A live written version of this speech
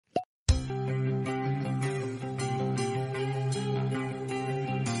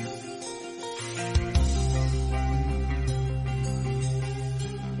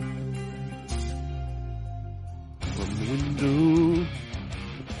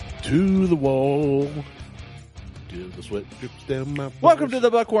to the wall. Till the sweat drips down my balls. Welcome to the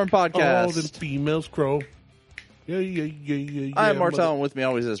Buckhorn Podcast. All them females crow. Yeah. I'm Martell, and with me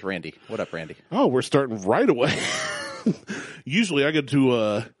always is Randy. What up, Randy? Oh, we're starting right away. Usually I get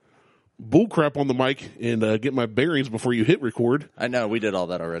to bull crap on the mic and get my bearings before you hit record. I know, we did all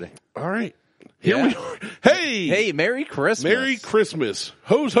that already. All right. Here we are. Hey! Hey, Merry Christmas. Merry Christmas.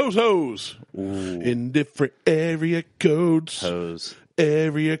 Hose. Ooh. In different area codes. Hose.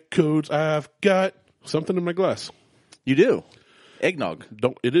 Area codes. I've got something in my glass. You do? Eggnog.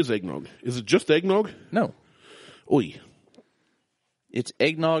 It is eggnog. Is it just eggnog? No. Oy. It's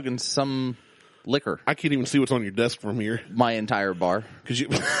eggnog and some liquor. I can't even see what's on your desk from here. My entire bar. It's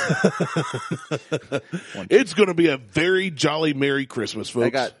going to be a very jolly Merry Christmas, folks. I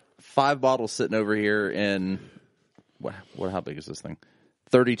got 5 bottles sitting over here in, how big is this thing?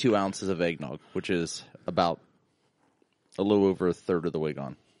 32 ounces of eggnog, which is about a little over a third of the way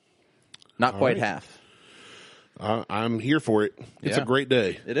gone. Not quite half. I'm here for it. It's a great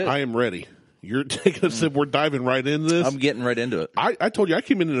day. It is. I am ready. You're taking a sip. We're diving right into this. I'm getting right into it. I told you I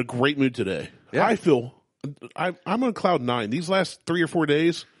came in a great mood today. Yeah. I feel I'm on cloud 9. These last 3 or 4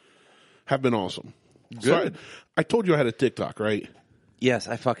 days have been awesome. Good. So I told you I had a TikTok, right? Yes,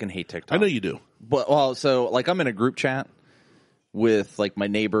 I fucking hate TikTok. I know you do. But so I'm in a group chat with like my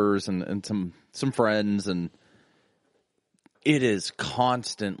neighbors and some friends, and it is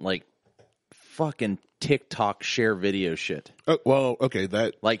constant like fucking TikTok share video shit. Oh, well, okay,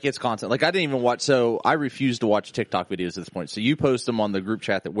 that like it's constant. Like I didn't even watch. So I refuse to watch TikTok videos at this point. So you post them on the group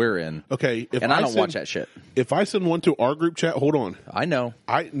chat that we're in. Okay, and I don't watch that shit. If I send one to our group chat, hold on. I know.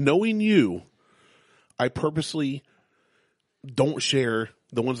 Knowing you, I purposely don't share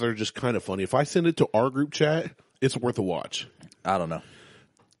the ones that are just kind of funny. If I send it to our group chat, it's worth a watch. I don't know.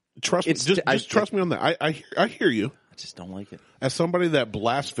 Trust me. Just trust me on that. I hear you. I just don't like it. As somebody that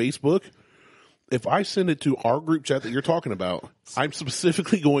blasts Facebook, if I send it to our group chat that you're talking about, I'm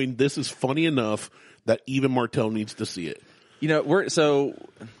specifically going, this is funny enough that even Martell needs to see it. You know,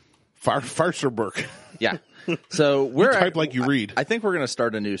 Farserberg. Yeah. So we're type like you read. I think we're going to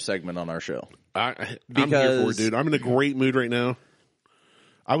start a new segment on our show. I'm here for it, dude. I'm in a great mood right now.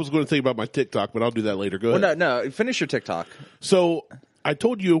 I was going to think about my TikTok, but I'll do that later. Go ahead. No. Finish your TikTok. So I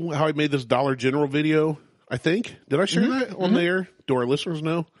told you how I made this Dollar General video, I think. Did I share that on there? Do our listeners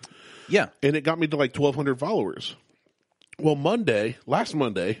know? Yeah. And it got me to like 1,200 followers. Well, last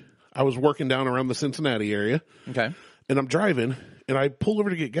Monday, I was working down around the Cincinnati area. Okay. And I'm driving, and I pull over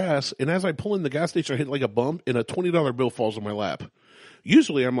to get gas, and as I pull in the gas station, I hit like a bump, and a $20 bill falls on my lap.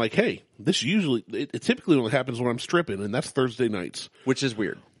 Usually, I'm like, hey, it typically only happens when I'm stripping, and that's Thursday nights. Which is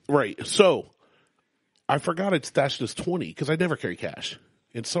weird. Right. So, I forgot I'd stashed this 20, because I never carry cash.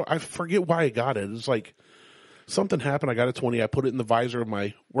 And so, I forget why I got it. It's like, something happened, I got a 20, I put it in the visor of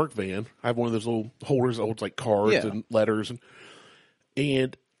my work van. I have one of those little holders that holds like cards and letters,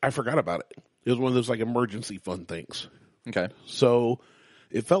 and I forgot about it. It was one of those like emergency fund things. Okay. So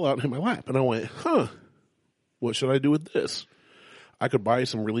it fell out and hit my lap, and I went, what should I do with this? I could buy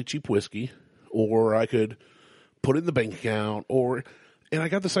some really cheap whiskey, or I could put it in the bank account, and I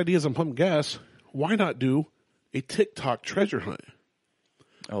got this idea as I'm pumping gas, why not do a TikTok treasure hunt?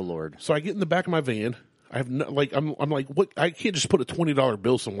 Oh, Lord. So I get in the back of my van. I have no, like, I'm like, what? I can't just put a $20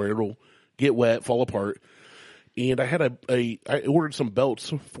 bill somewhere. It'll get wet, fall apart. And I had I ordered some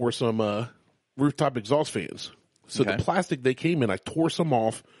belts for some rooftop exhaust fans. So the plastic they came in, I tore some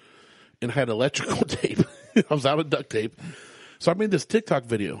off and had electrical tape. I was out of duct tape. So I made this TikTok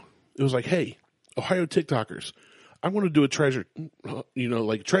video. It was like, hey, Ohio TikTokers, I want to do a treasure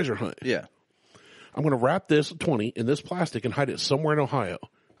hunt. Yeah. I'm going to wrap this 20 in this plastic and hide it somewhere in Ohio.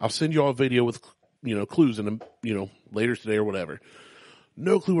 I'll send you all a video with, clues in, later today or whatever.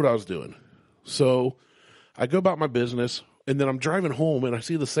 No clue what I was doing. So I go about my business, and then I'm driving home, and I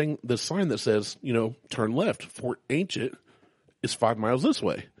see this sign that says, turn left. Fort Ancient is 5 miles this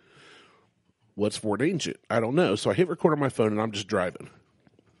way. What's Fort Ancient? I don't know. So I hit record on my phone, and I'm just driving.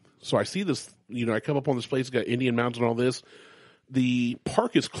 So I see this, I come up on this place, got Indian Mounds and all this. The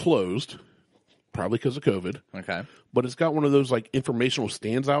park is closed, probably because of COVID. Okay. But it's got one of those, like, informational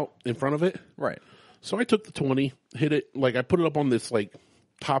stands out in front of it. Right. So I took the 20, hit it, like, I put it up on this, like,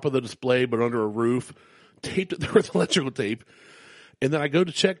 top of the display, but under a roof, taped it there with electrical tape, and then I go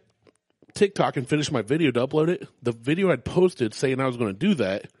to check TikTok and finish my video to upload it. The video I'd posted saying I was going to do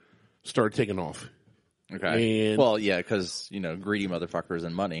that started taking off. Okay. Well, yeah, because, greedy motherfuckers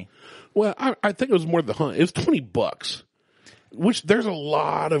and money. Well, I think it was more the hunt. It was $20. Which there's a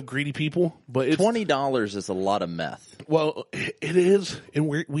lot of greedy people, but it's $20 is a lot of meth. Well, it is, and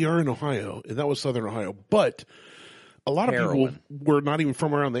we are in Ohio, and that was Southern Ohio. But a lot of Heroin. people were not even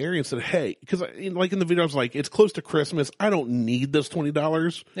from around the area and said, hey, because like in the video, I was like, it's close to Christmas. I don't need this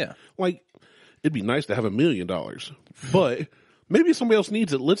 $20. Yeah. Like, it'd be nice to have $1 million, but maybe somebody else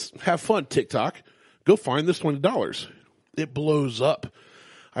needs it. Let's have fun, TikTok. Go find this $20. It blows up.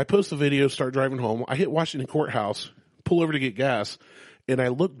 I post the video, start driving home. I hit Washington Courthouse, pull over to get gas, and I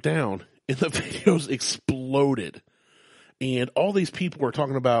look down, and the videos exploded. And all these people were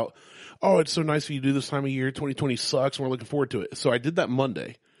talking about, oh, it's so nice of you to do this time of year. 2020 sucks, and we're looking forward to it. So I did that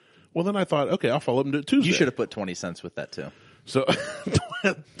Monday. Well, then I thought, okay, I'll follow up and do it Tuesday. You should have put 20 cents with that, too. So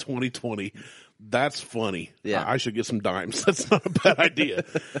 2020, that's funny. Yeah. I should get some dimes. That's not a bad idea.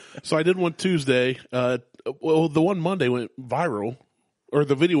 So I did one Tuesday. Well, the one Monday went viral, or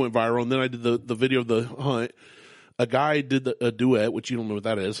the video went viral, and then I did the video of the hunt. A guy did a duet, which you don't know what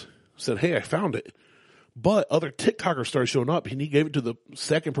that is, said, hey, I found it. But other TikTokers started showing up, and he gave it to the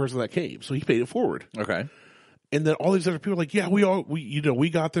second person that came, so he paid it forward. Okay. And then all these other people were like, yeah, we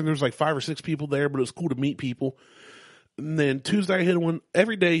got there. There's like 5 or 6 people there, but it was cool to meet people. And then Tuesday I hit one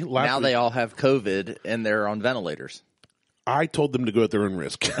every day. Now they all have COVID and they're on ventilators. I told them to go at their own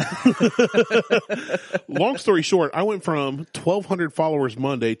risk. Long story short, I went from 1,200 followers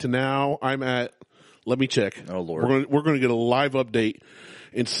Monday to now I'm at, let me check. Oh, Lord. We're going to get a live update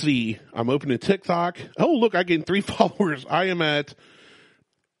and see. I'm opening TikTok. Oh, look, I gained 3 followers. I am at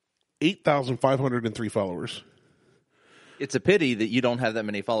 8,503 followers. It's a pity that you don't have that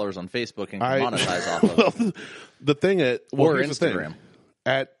many followers on Facebook and can monetize off of it. Well, the thing or Instagram.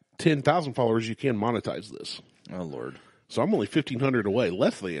 At 10,000 followers, you can monetize this. Oh, Lord. So I'm only 1,500 away,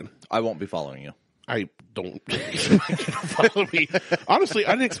 less than. I won't be following you. I don't expect you to follow me. Honestly,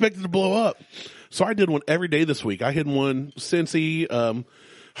 I didn't expect it to blow up. So I did one every day this week. I had one Cincy,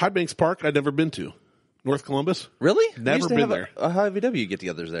 High Banks Park I'd never been to. North Columbus. Really? Never been there. A high VW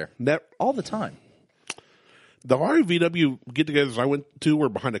get-togethers there. All the time. The RVW get-togethers I went to were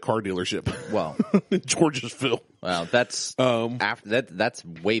behind a car dealership. Wow. In Georgesville. Wow, that's after that. That's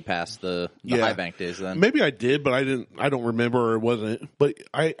way past the high bank days. Then maybe I did, but I didn't. I don't remember, or it wasn't. But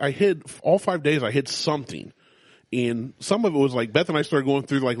I hid all 5 days. I hid something, and some of it was like Beth and I started going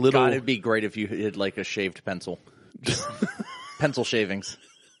through like little. God, it'd be great if you hid like a shaved pencil, pencil shavings.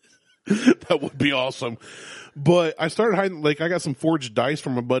 That would be awesome. But I started hiding, like, I got some forged dice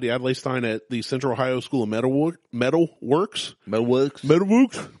from my buddy Adlai Stein at the Central Ohio School of Metalworks.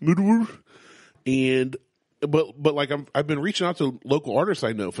 And, but like, I've been reaching out to local artists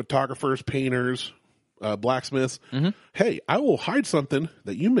I know, photographers, painters, blacksmiths. Mm-hmm. Hey, I will hide something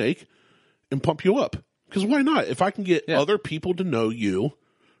that you make and pump you up. Because why not? If I can get other people to know you,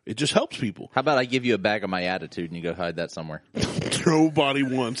 it just helps people. How about I give you a bag of my attitude and you go hide that somewhere? Nobody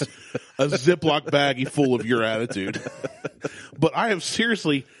wants a Ziploc baggie full of your attitude. But I have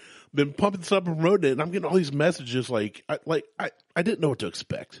seriously been pumping this up and promoting it, and I'm getting all these messages like I didn't know what to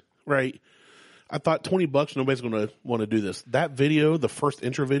expect, right? I thought $20, nobody's going to want to do this. That video, the first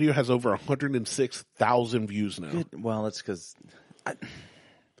intro video, has over 106,000 views now. Well, that's because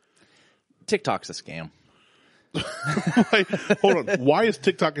TikTok's a scam. Hold on. Why is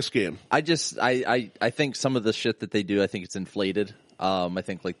TikTok a scam? I think some of the shit that they do, I think it's inflated. I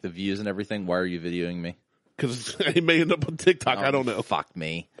think like the views and everything. Why are you videoing me? Because it may end up on TikTok. I don't know. Fuck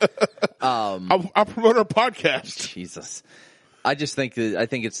me. I'll promote our podcast. Jesus. I just think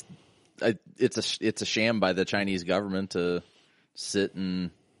that it's a sham by the Chinese government to sit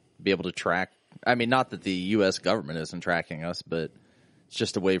and be able to track. I mean, not that the U.S. government isn't tracking us, but it's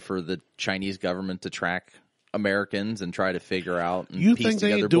just a way for the Chinese government to track Americans and try to figure out and you piece think they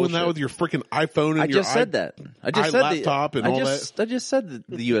together ain't doing bullshit. that with your freaking iPhone and I just said that. I just said laptop and all that. I just said that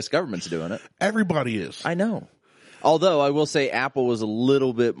the U.S. government's doing it. Everybody is. I know. Although I will say Apple was a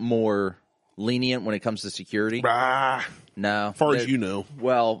little bit more lenient when it comes to security. No, as far as you know.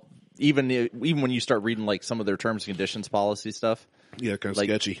 Well, even when you start reading like some of their terms and conditions policy stuff. Yeah, kind of like,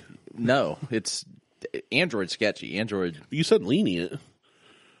 sketchy. No, it's Android sketchy. Android. You said lenient.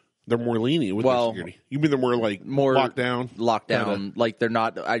 They're more lenient with their security. You mean they're more like locked down? Locked down. Like they're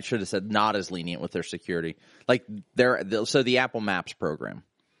not, I should have said not as lenient with their security. Like so the Apple Maps program,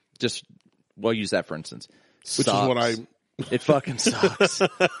 just, we'll use that for instance. Which is what it fucking sucks.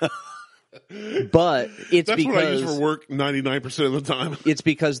 But it's That's because. what I use for work 99% of the time. It's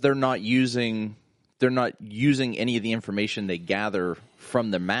because they're not using any of the information they gather from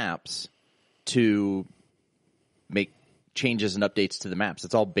the maps to make changes and updates to the maps.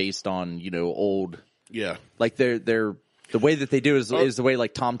 It's all based on, old. Yeah. Like they're The way that they do is the way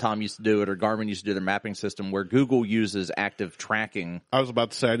like TomTom used to do it or Garmin used to do their mapping system, where Google uses active tracking. I was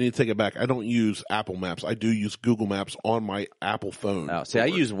about to say, I need to take it back. I don't use Apple Maps. I do use Google Maps on my Apple phone. Oh, see, I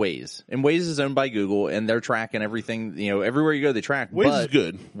use Waze. And Waze is owned by Google, and they're tracking everything. You know, everywhere you go, they track. Waze is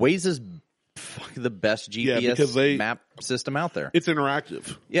good. Waze is the best GPS map system out there. It's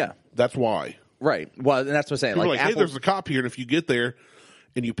interactive. Yeah. That's why. Right. Well, and that's what I'm saying. People like, hey, there's a cop here, and if you get there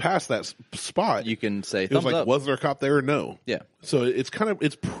and you pass that spot, you can say thumbs up. Was there a cop there or no? Yeah. So it's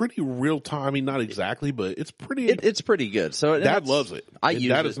pretty real time. I mean, not exactly, but it's pretty. It's pretty good. So Dad loves it.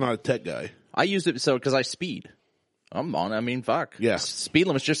 Dad is not a tech guy. I use it because I speed. I'm on. I mean, fuck. Yeah. Speed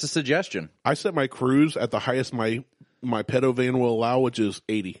limit's just a suggestion. I set my cruise at the highest my pedo van will allow, which is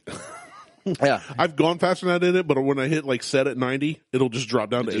 80. Yeah. I've gone faster than that in it, but when I hit like set at 90, it'll just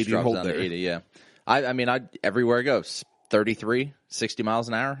drop down to 80 and hold there. 80, yeah. I mean, everywhere I go, 33, 60 miles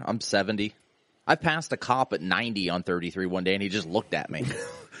an hour. I'm 70. I passed a cop at 90 on 33 one day, and he just looked at me.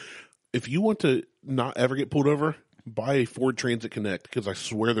 If you want to not ever get pulled over, buy a Ford Transit Connect, because I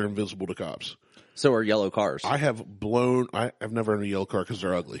swear they're invisible to cops. So are yellow cars. I've never owned a yellow car because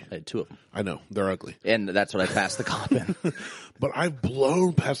they're ugly. I had two of them. I know, they're ugly. And that's what I passed the cop in. But I've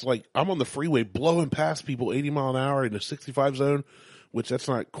blown past, like, I'm on the freeway blowing past people 80 mile an hour in the 65 zone, which that's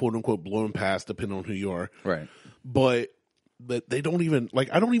not quote unquote blowing past, depending on who you are. Right. But they don't even, like,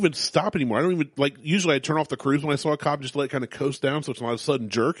 I don't even stop anymore. I don't even, like, usually I turn off the cruise when I saw a cop, just to let it kind of coast down so it's not a sudden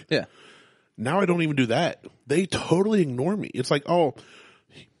jerk. Yeah. Now I don't even do that. They totally ignore me. It's like, oh,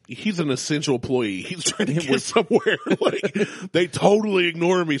 he's an essential employee. He's trying to get somewhere. Like, they totally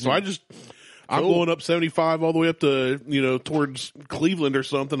ignore me. So I'm going up 75 all the way up to, towards Cleveland or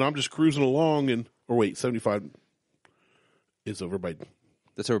something. I'm just cruising along or wait, 75 is over by.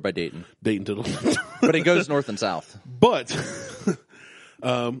 That's over by Dayton. Dayton to the. But it goes north and south. But,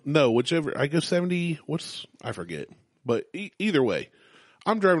 no, whichever. I go 70. I forget. But either way,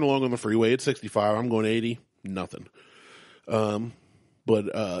 I'm driving along on the freeway. It's 65. I'm going 80. Nothing. But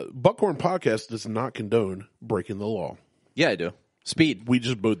Buckhorn Podcast does not condone breaking the law. Yeah, I do. Speed. We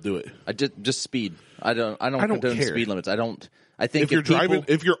just both do it. I just speed. I don't condone care. speed limits. I think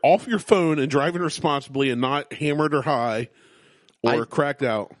if you're off your phone and driving responsibly and not hammered or high or cracked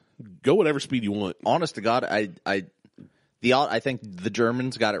out, go whatever speed you want. Honest to God, I think the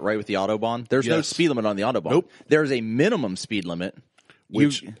Germans got it right with the Autobahn. There's no speed limit on the Autobahn. Nope. There's a minimum speed limit,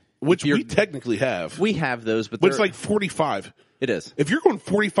 which we technically have. We have those, but it's like 45. It is. If you're going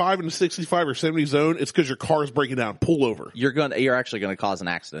 45 in the 65 or 70 zone, it's because your car is breaking down. Pull over. You're actually going to cause an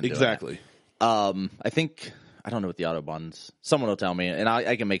accident. Exactly. I don't know what the Autobahn's. Someone will tell me, and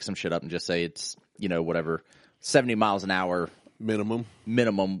I can make some shit up and just say it's whatever 70 miles an hour minimum,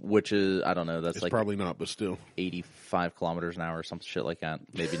 which is I don't know. That's like probably not, but still 85 kilometers an hour or some shit like that.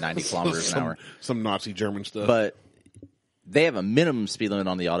 Maybe 90 kilometers an hour. Some Nazi German stuff. But they have a minimum speed limit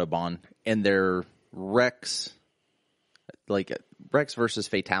on the Autobahn, and their wrecks. Like wrecks versus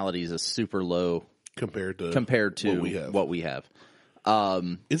fatalities is super low compared to what we have.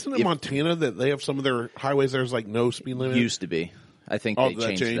 Isn't it Montana that they have some of their highways there's like no speed limit? Used to be. I think they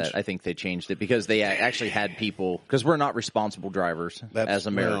changed that. I think they changed it because they actually had people because we're not responsible drivers as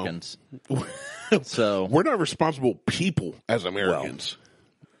Americans. So we're not responsible people as Americans. Well,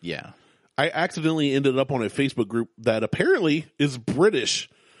 yeah. I accidentally ended up on a Facebook group that apparently is British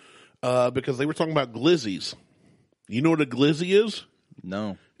because they were talking about glizzies. You know what a glizzy is?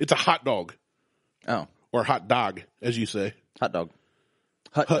 No. It's a hot dog. Oh. Or hot dog, as you say. Hot dog.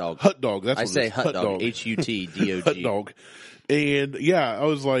 Hut dog. Hut dog. That's what I say hut dog. HUTDOG. Hut dog. And yeah, I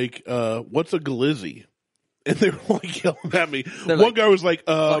was like, what's a glizzy? And they were like yelling at me. One guy was like,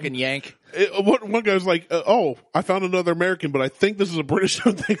 fucking yank. One guy was like, oh, I found another American, but I think this is a British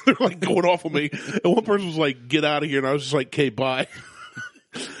thing. They're like going off on me. And one person was like, get out of here. And I was just like, okay, bye.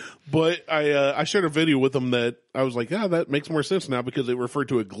 But I shared a video with them that I was like, yeah, that makes more sense now because it referred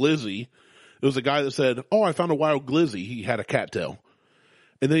to a glizzy. It was a guy that said, oh, I found a wild glizzy. He had a cattail.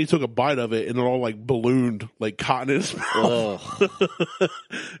 And then he took a bite of it and it all like ballooned like cotton in his mouth.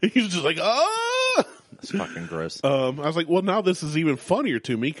 He was just like, ah! That's fucking gross. I was like, well, now this is even funnier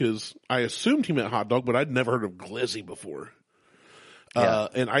to me because I assumed he meant hot dog, but I'd never heard of glizzy before. Yeah.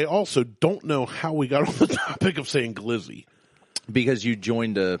 And I also don't know how we got on the topic of saying glizzy. Because you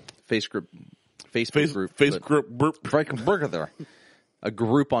joined a Facebook group. A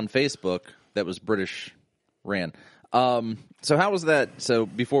group on Facebook that was British ran. So how was that? So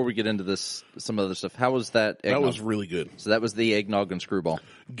before we get into this, some other stuff, how was that eggnog? That was really good. So that was the eggnog and Skrewball.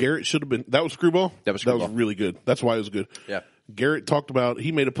 Garrett should have been, that was Skrewball? That was Skrewball. That was really good. That's why it was good. Yeah. Garrett talked about,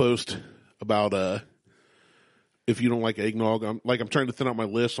 he made a post about, if you don't like eggnog, I'm trying to thin out my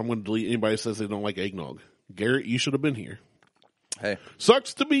list, so I'm going to delete anybody that says they don't like eggnog. Garrett, you should have been here. Hey,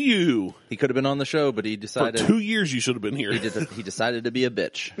 sucks to be you. He could have been on the show, but he decided for 2 years you should have been here. He decided to be a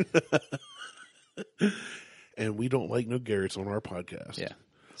bitch. And we don't like no Garretts on our podcast. Yeah.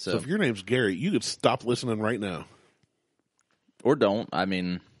 So if your name's Garrett, you could stop listening right now. Or don't. I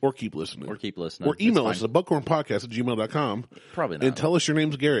mean, or keep listening. Or email us at buckhornpodcast@gmail.com. Probably not. And tell us your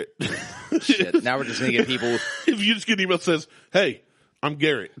name's Garrett. Shit. Now we're just going to get people. If you just get an email that says, "Hey, I'm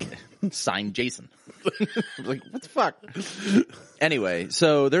Garrett." Signed Jason. Like, what the fuck? Anyway,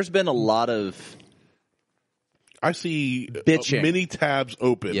 so there's been a lot of... I see bitching. Many tabs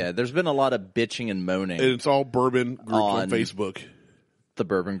open. Yeah, there's been a lot of bitching and moaning. And it's all bourbon groups on Facebook. The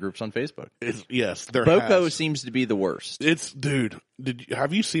bourbon groups on Facebook. Yes, there Boko has. seems to be the worst. Dude,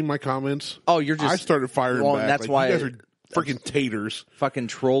 have you seen my comments? Oh, you're just... I started firing back. That's why... You guys are freaking taters. Fucking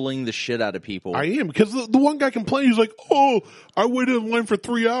trolling the shit out of people. I am, because the one guy complained, he's like, "Oh, I waited in line for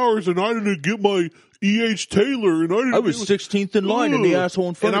 3 hours and I didn't get my E.H. Taylor, and I was 16th in line and the asshole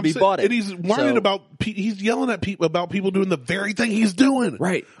in front of me bought it." And he's whining he's yelling at people about people doing the very thing he's doing.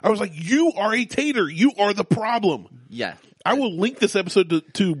 Right. I was like, you are a tater. You are the problem. Yeah. I will link this episode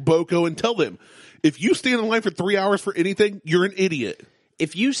to Boko and tell them, if you stand in line for 3 hours for anything, you're an idiot.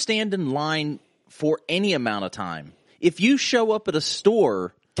 If you stand in line for any amount of time, if you show up at a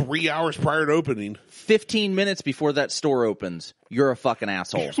store 3 hours prior to opening, 15 minutes before that store opens, you're a fucking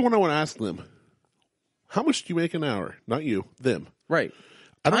asshole. Here's what I want to ask them. How much do you make an hour? Not you, them. Right.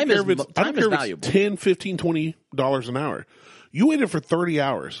 I don't care if it's valuable. $10, $15, $20 an hour. You waited for 30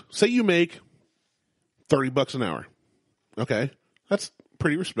 hours. Say you make $30 an hour. Okay. That's a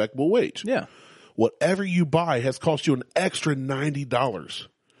pretty respectable wage. Yeah. Whatever you buy has cost you an extra $90.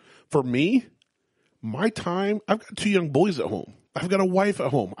 For me, my time, I've got 2 young boys at home. I've got a wife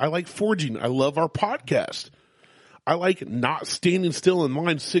at home. I like forging. I love our podcast. I like not standing still in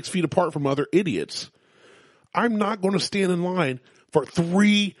line 6 feet apart from other idiots. I'm not going to stand in line for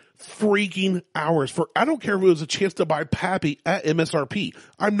 3 freaking hours I don't care if it was a chance to buy Pappy at MSRP.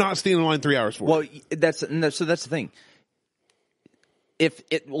 I'm not standing in line 3 hours for it. Well, that's the thing.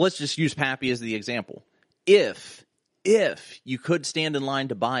 Let's just use Pappy as the example. If you could stand in line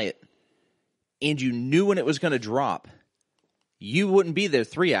to buy it and you knew when it was going to drop, you wouldn't be there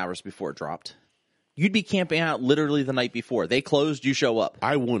 3 hours before it dropped. You'd be camping out literally the night before. They closed, you show up.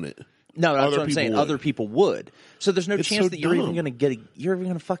 I wouldn't. No, that's what I'm saying. Other people would. So there's no chance that you're dumb. even going to get it. You're even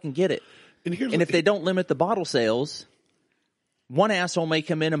going to fucking get it. And if they don't limit the bottle sales, one asshole may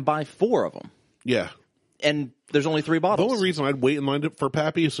come in and buy 4 of them. Yeah. And there's only 3 bottles. The only reason I'd wait in line for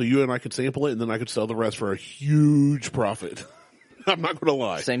Pappy is so you and I could sample it, and then I could sell the rest for a huge profit. I'm not going to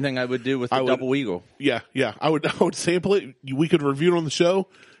lie. Same thing I would do with the Double Eagle. Yeah. I would sample it. We could review it on the show,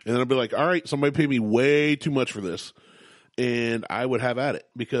 and then I'd be like, all right, somebody paid me way too much for this. And I would have at it,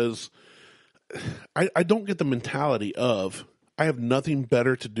 because I don't get the mentality of, I have nothing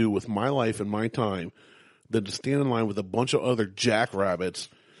better to do with my life and my time than to stand in line with a bunch of other jackrabbits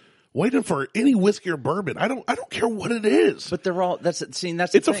waiting for any whiskey or bourbon. I don't care what it is. But they're all, it's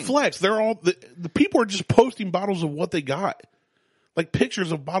a flex. They're all, the people are just posting bottles of what they got. Like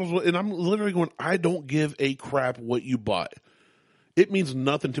pictures of bottles. And I'm literally going, I don't give a crap what you bought. It means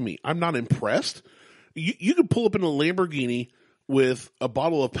nothing to me. I'm not impressed. You could pull up in a Lamborghini with a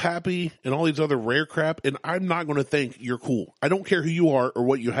bottle of Pappy and all these other rare crap, and I'm not going to think you're cool. I don't care who you are or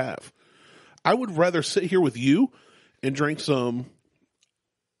what you have. I would rather sit here with you and drink some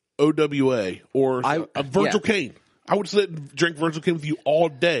OWA or a Virgil Cane. I would sit and drink Virgil Cane with you all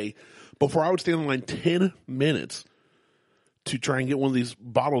day before I would stand in line 10 minutes to try and get one of these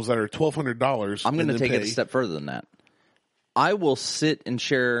bottles that are $1,200. I'm going to take it a step further than that. I will sit and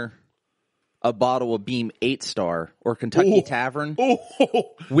share a bottle of Beam 8-Star or Kentucky Tavern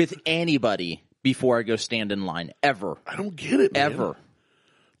with anybody before I go stand in line, ever. I don't get it, man. Ever.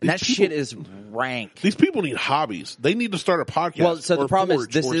 That shit is rank. These people need hobbies. They need to start a podcast. Well, so the problem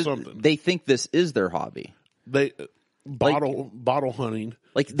is something. They think this is their hobby. They bottle hunting,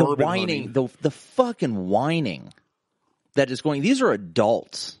 like the whining, the fucking whining that is going. These are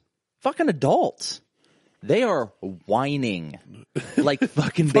adults, fucking adults. They are whining like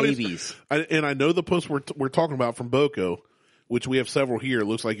fucking babies. And I know the post we're talking about from Boko, which we have several here. It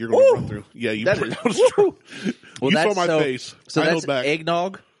looks like you're going to run through. Yeah, you saw my face. So that's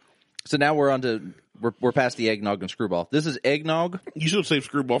eggnog. So now we're on to we're past the eggnog and Skrewball. This is eggnog. You should have saved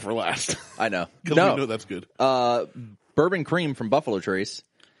Skrewball for last. I know. Because we know that's good. Bourbon cream from Buffalo Trace,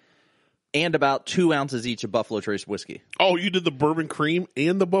 and about 2 ounces each of Buffalo Trace whiskey. Oh, you did the bourbon cream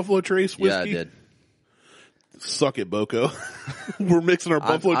and the Buffalo Trace whiskey? Yeah, I did. Suck it, Boko. We're mixing our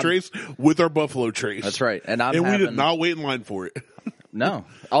Buffalo Trace with our Buffalo Trace. That's right. And we did not wait in line for it. No.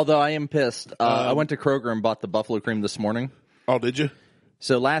 Although I am pissed. I went to Kroger and bought the buffalo cream this morning. Oh, did you?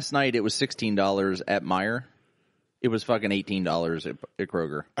 So last night it was $16 at Meijer. It was fucking $18 at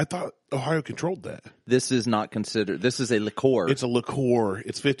Kroger. I thought Ohio controlled that. This is not considered. This is a liqueur. It's a liqueur.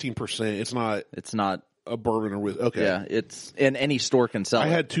 It's 15%. It's not a bourbon or whiskey. Okay. Yeah, it's and any store can sell it. I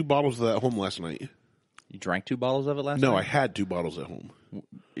had 2 bottles of that at home last night. You drank 2 bottles of it last night? No, I had 2 bottles at home.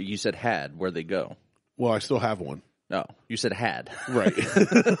 You said had. Where'd they go? Well, I still have one. No, you said had. Right.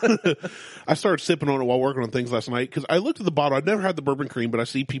 I started sipping on it while working on things last night because I looked at the bottle. I'd never had the bourbon cream, but I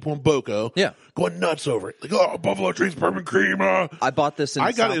see people in Boco going nuts over it. Like, oh, Buffalo Trace bourbon cream. I bought this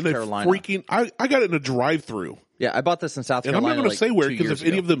in South Carolina. I got it in a drive-through. Yeah, I bought this in South Carolina. And I'm not going to say where because if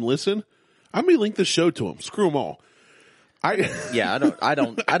any of them listen, I may link this show to them. Screw them all. I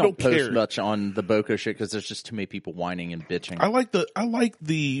don't post care. Much on the Boco shit because there's just too many people whining and bitching. I like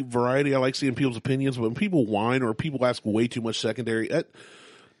the variety. I like seeing people's opinions. But when people whine or people ask way too much secondary,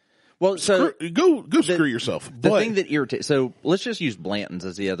 go screw yourself. The thing that irritates. So let's just use Blanton's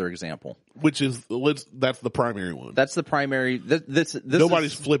as the other example, which is that's the primary one. That's the primary. This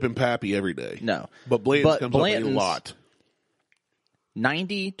nobody's flipping Pappy every day. No, but Blanton's comes up a lot.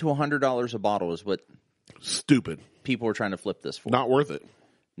 $90 to $100 a bottle is what stupid people are trying to flip this for. Not worth it.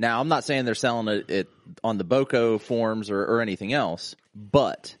 Now, I'm not saying they're selling it on the Boco forums or anything else,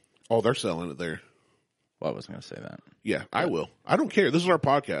 but... Oh, they're selling it there. Well, I wasn't going to say that. Yeah, I will. I don't care. This is our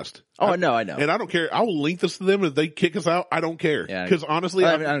podcast. Oh, I know. And I don't care. I will link this to them. If they kick us out, I don't care. Because honestly,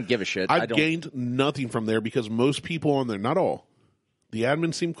 I don't give a shit. I've gained nothing from there because most people on there, not all, the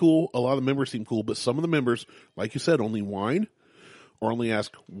admins seem cool. A lot of the members seem cool. But some of the members, like you said, only whine or only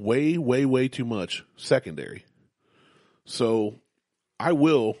ask way, way, way too much secondary. So I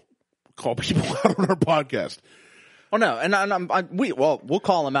will call people out on our podcast. Oh no, and we'll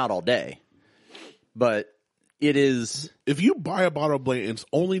call them out all day. But it is if you buy a bottle of Blanton's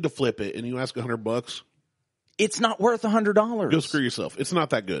only to flip it and you ask $100, it's not worth $100. Go screw yourself. It's not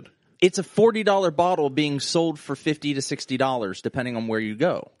that good. It's a $40 bottle being sold for $50 to $60 depending on where you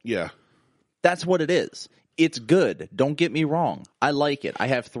go. Yeah, that's what it is. It's good. Don't get me wrong. I like it. I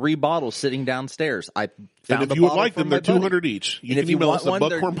have 3 bottles sitting downstairs. I found and if you would like them, they're $200 each. You can email us at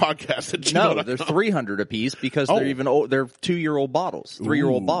Buckhorn Podcast. No, they're $300 a piece because they're even old. They're 2-year-old bottles,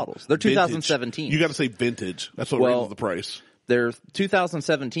 3-year-old bottles. They're 2017. You got to say vintage. That's what raises the price. They're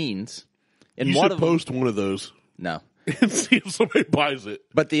 2017s. And you should post one of those. No. And see if somebody buys it.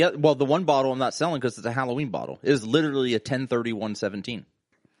 But the one bottle I'm not selling because it's a Halloween bottle is literally a 10/31/17.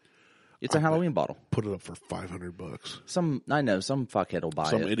 It's a Halloween bottle. Put it up for $500. I know some fuckhead will buy it.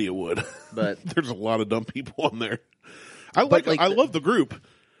 Some idiot would. But there's a lot of dumb people on there. I love the group,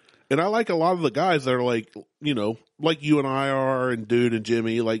 and I like a lot of the guys that are like you and I are, and Dude and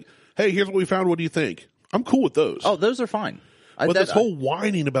Jimmy. Like, hey, here's what we found. What do you think? I'm cool with those. Oh, those are fine. But this whole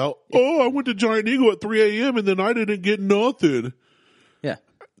whining about, I went to Giant Eagle at 3 a.m. and then I didn't get nothing. Yeah.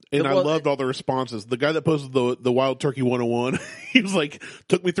 And I loved all the responses. The guy that posted the Wild Turkey 101, he was like,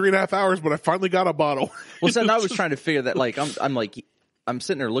 took me 3.5 hours, but I finally got a bottle. Well, so I was trying to figure that, like, I'm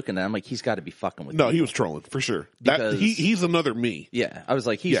sitting there looking at him, like, he's got to be fucking with me. No, he was trolling, for sure. He's another me. Yeah, I was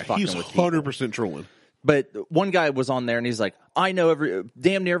like, he's fucking with me. He's 100% trolling. But one guy was on there, and he's like, I know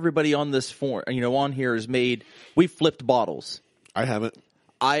damn near everybody on this form, on here is we flipped bottles. I haven't.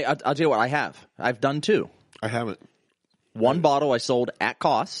 I'll tell you what, I have. I've done 2. I haven't. One bottle I sold at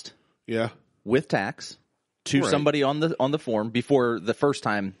cost. Yeah. With tax to somebody on the form before the first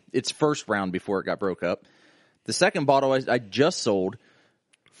time, its first round before it got broke up. The second bottle I just sold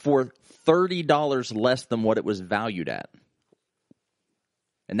for $30 less than what it was valued at.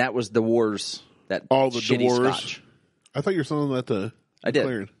 And that was the Wars, that shitty Scotch. I thought you were selling that to I did.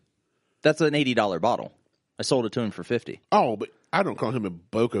 McLaren. That's an $80 bottle. I sold it to him for $50. Oh, but I don't call him a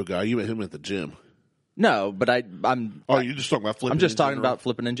Boco guy. You met him at the gym. No, but I'm. Oh, you're just talking about flipping. I'm just talking about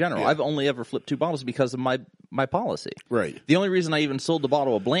flipping in general. Yeah. I've only ever flipped 2 bottles because of my policy. Right. The only reason I even sold the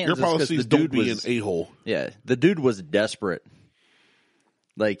bottle of Blanton's is because the dude was an a-hole. Yeah, the dude was desperate.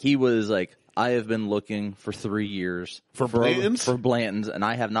 Like he was like, I have been looking for 3 years for Blanton's, and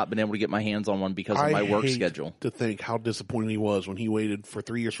I have not been able to get my hands on one because of my work schedule. To think how disappointed he was when he waited for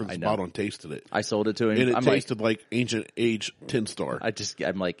 3 years for this bottle and tasted it. I sold it to him, and it tasted like ancient age 10-star.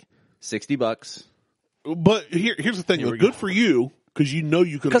 I'm like $60. But here's the thing, good for you, because you know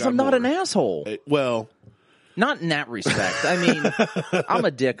you could. Because I'm not an asshole. Well, not in that respect. I mean, I'm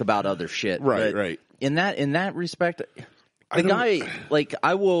a dick about other shit. Right. In that respect, the guy, like,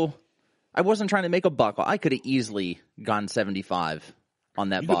 I wasn't trying to make a buck. I could have easily gone 75 on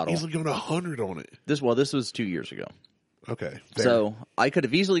that bottle. Easily gone 100 on it. This was 2 years ago. Okay, fair. So I could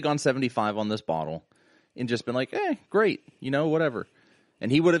have easily gone 75 on this bottle and just been like, great, whatever.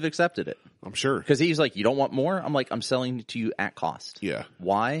 And he would have accepted it. I'm sure. Because he's like, you don't want more? I'm like, I'm selling it to you at cost. Yeah.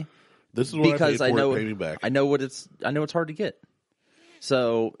 Why? This is what because I paid for know it, pay me back. I know it's hard to get.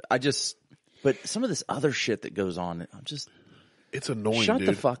 So but some of this other shit that goes on, I'm just, it's annoying. Shut dude.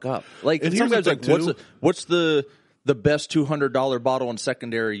 the fuck up. Like, and sometimes like, too, what's the best $200 bottle in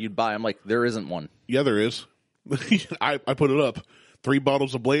secondary you'd buy? I'm like, there isn't one. Yeah, there is. I put it up. 3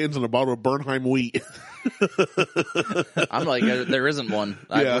 bottles of Blanton's and a bottle of Bernheim wheat. I'm like, there isn't one.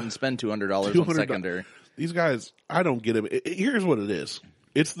 I wouldn't spend $200 on secondary. These guys, I don't get it. Here's what it is.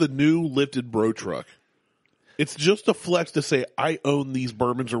 It's the new lifted bro truck. It's just a flex to say, I own these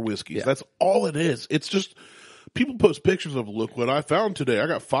bourbons or whiskeys. Yeah. That's all it is. It's just, people post pictures of, look what I found today. I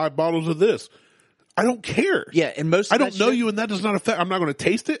got 5 bottles of this. I don't care. Yeah, and most of I don't know you, and that does not affect. I'm not going to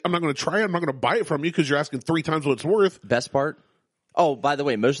taste it. I'm not going to try it. I'm not going to buy it from you because you're asking 3 times what it's worth. Best part? Oh, by the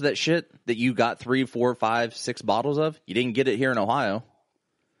way, most of that shit that you got 3, 4, 5, 6 bottles of, you didn't get it here in Ohio.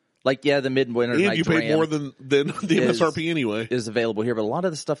 Like, yeah, the Midwinter and Night you paid Dram more than the MSRP anyway. Is available here, but a lot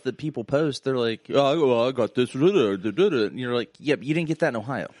of the stuff that people post, they're like, "Oh, well, I got this," and you're like, "Yeah, but you didn't get that in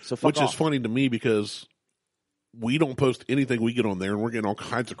Ohio." So fuck off. Which is funny to me because we don't post anything we get on there, and we're getting all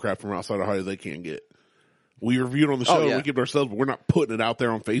kinds of crap from outside Ohio they can't get. We review it on the show, we give it ourselves, but we're not putting it out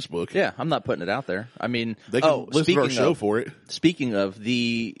there on Facebook. Yeah, I'm not putting it out there. I mean, they can listen to our show for it. Speaking of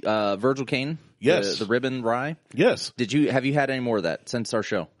the Virgil Cane, yes, the ribbon rye, yes. Have you had any more of that since our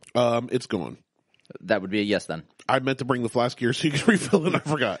show? It's gone. That would be a yes then. I meant to bring the flask here so you can refill it, and I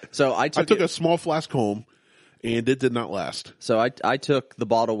forgot. So I took a small flask home, and it did not last. So I took the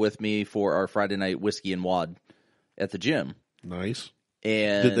bottle with me for our Friday night whiskey and wad at the gym. Nice.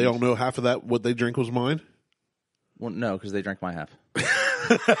 And did they all know half of that, what they drink was mine? Well, no, because they drank my half.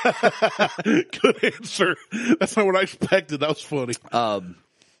 Good answer. That's not what I expected. That was funny.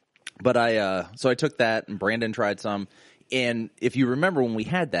 But I took that, and Brandon tried some. And if you remember when we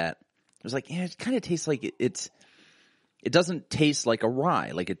had that, it was like, yeah, it kind of tastes like it doesn't taste like a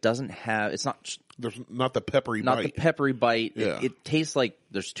rye. Like it doesn't have, it's not. There's not the peppery bite. Not the peppery bite. Yeah. It tastes like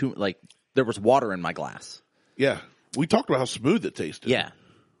there was water in my glass. Yeah. We talked about how smooth it tasted. Yeah.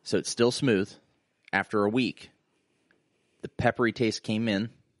 So it's still smooth. After a week, the peppery taste came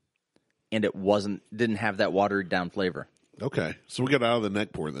in, and it didn't have that watered down flavor. Okay. So we got out of the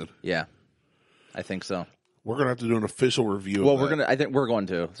neck pour then. Yeah. I think so. We're going to have to do an official review of that. I think we're going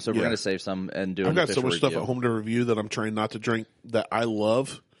to. So we're going to save some and do an official review. I've got so much stuff at home to review that I'm trying not to drink that I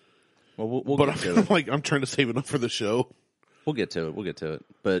love. Well, we'll get to it. I'm trying to save enough for the show. We'll get to it.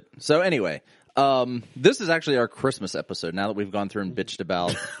 But so anyway, this is actually our Christmas episode now that we've gone through and bitched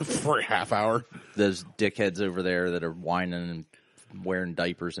about for a half hour. Those dickheads over there that are whining and wearing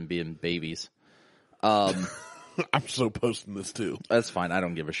diapers and being babies. I'm so posting this too. That's fine. I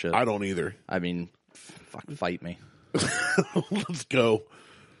don't give a shit. I don't either. I mean, fight me. Let's go.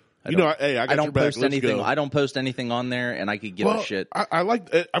 I don't post anything. I don't post anything on there, and I could give a shit. I like.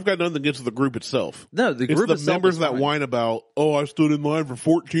 I've got nothing against the group itself. No, the group it's the members that whine about. Oh, I stood in line for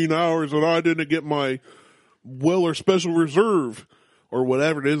 14 hours and I didn't get my Weller Special Reserve or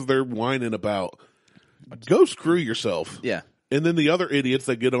whatever it is they're whining about. Go screw yourself. Yeah. And then the other idiots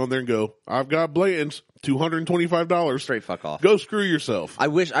that get on there and go, I've got Blanton's, $225. Straight fuck off. Go screw yourself. I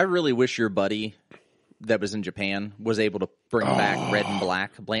really wish your buddy that was in Japan was able to bring back red and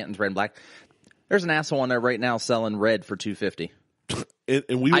black, Blanton's red and black. There's an asshole on there right now selling red for $250.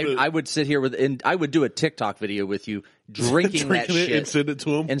 And I would sit here and I would do a TikTok video with you drinking that shit and send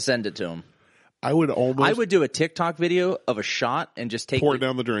it to him. I would do a TikTok video of a shot and just pour it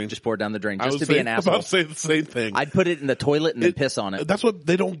down the drain. Just pour it down the drain, just to be an asshole. I was about to say the same thing. I'd put it in the toilet and then piss on it. That's what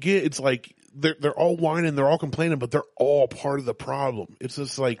they don't get. It's like they're all whining, they're all complaining, but they're all part of the problem. It's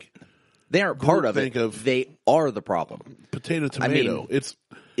just like they aren't part of it. They are the problem. Potato, tomato. I mean,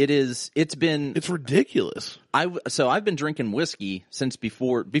 it's ridiculous. I've been drinking whiskey since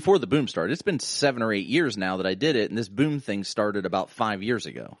before the boom started. It's been 7 or 8 years now that I did it, and this boom thing started about 5 years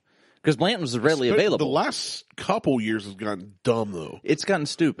ago. Because Blanton's was readily available. The last couple years has gotten dumb, though. It's gotten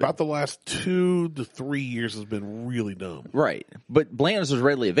stupid. About the last 2 to 3 years has been really dumb. Right. But Blanton's was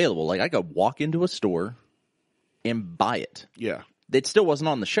readily available. Like, I could walk into a store and buy it. Yeah. It still wasn't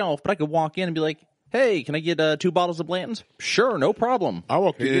on the shelf, but I could walk in and be like, hey, can I get 2 bottles of Blanton's? Sure, no problem. I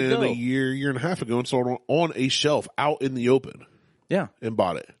walked in a year and a half ago and saw it on a shelf out in the open. Yeah. And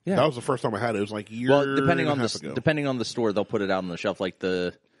bought it. Yeah. That was the first time I had it. It was like a year depending and a half ago. Depending on the store, they'll put it out on the shelf. Like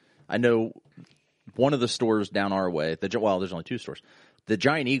I know one of the stores down our way, there's only 2 stores. The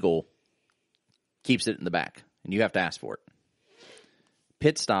Giant Eagle keeps it in the back, and you have to ask for it.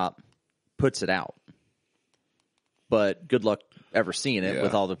 Pit Stop puts it out. But good luck ever seeing it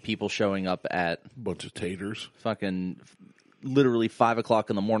with all the people showing up at... Bunch of taters. Fucking literally 5 o'clock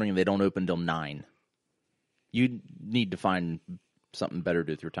in the morning and they don't open till 9. You need to find something better to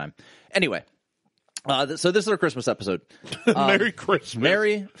do with your time. Anyway, so this is our Christmas episode. Merry Christmas.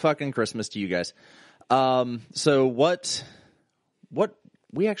 Merry fucking Christmas to you guys. So what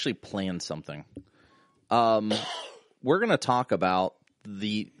we actually planned something. We're going to talk about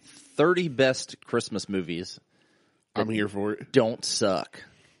the 30 best Christmas movies. I'm here for it. Don't suck.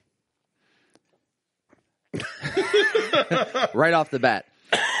 Right off the bat.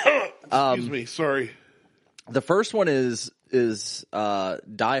 Excuse me. Sorry. The first one is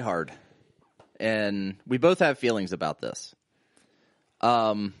Die Hard. And we both have feelings about this.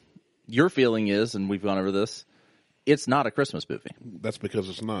 Your feeling is, and we've gone over this, it's not a Christmas movie. That's because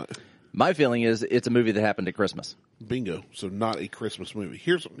it's not. My feeling is it's a movie that happened at Christmas. Bingo. So not a Christmas movie.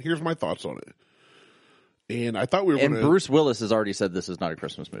 Here's my thoughts on it. And I thought we were going to... And Bruce Willis has already said this is not a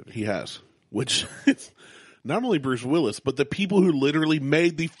Christmas movie. He has. Which, not only Bruce Willis, but the people who literally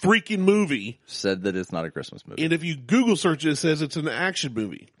made the freaking movie... said that it's not a Christmas movie. And if you Google search it, it says it's an action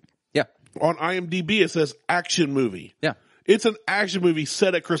movie. Yeah. On IMDb, it says action movie. Yeah. It's an action movie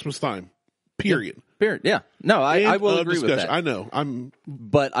set at Christmas time. Period. Yeah. Period. Yeah. No, I will agree with that. I know.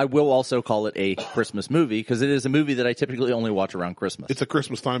 But I will also call it a Christmas movie because it is a movie that I typically only watch around Christmas. It's a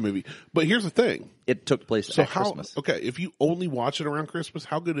Christmas time movie. But here's the thing. It took place at Christmas. Okay, if you only watch it around Christmas,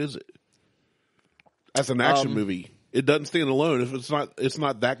 how good is it? As an action movie. It doesn't stand alone. If it's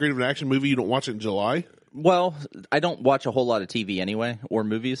not that great of an action movie, you don't watch it in July. Well, I don't watch a whole lot of TV anyway, or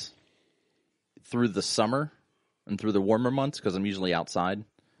movies, through the summer and through the warmer months because I'm usually outside.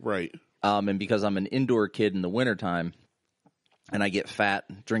 Right. And because I'm an indoor kid in the wintertime and I get fat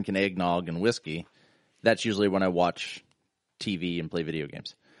drinking eggnog and whiskey, that's usually when I watch TV and play video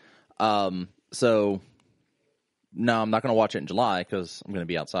games. So, no, I'm not going to watch it in July because I'm going to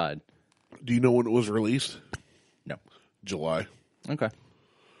be outside. Do you know when it was released? No. July. Okay.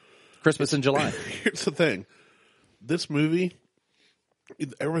 Christmas in July. Here's the thing. This movie,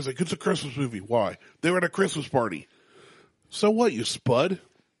 everyone's like, it's a Christmas movie. Why? They were at a Christmas party. So what, you spud?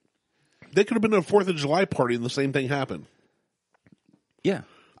 They could have been at a 4th of July party and the same thing happened. Yeah.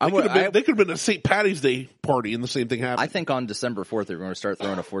 They could have been at a St. Patty's Day party and the same thing happened. I think on December 4th, they're going to start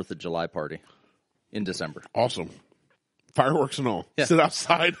throwing a 4th of July party in December. Awesome. Fireworks and all. Yeah. Sit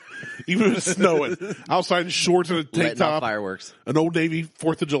outside, even if it's snowing. Outside in shorts and a tank top. Fireworks. An Old Navy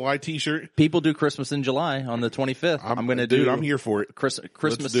 4th of July t-shirt. People do Christmas in July on the 25th. I'm going to do... Dude, I'm here for it. Christmas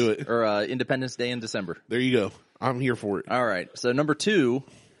Let's do it. or Independence Day in December. There you go. I'm here for it. All right. So number 2,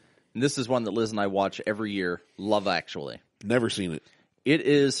 and this is one that Liz and I watch every year, Love Actually. Never seen it. It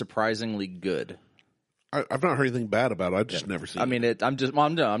is surprisingly good. I've not heard anything bad about it. I've just never seen it. I mean,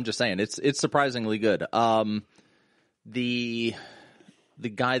 I'm just saying it's surprisingly good. The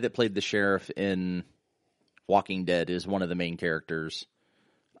guy that played the sheriff in Walking Dead is one of the main characters.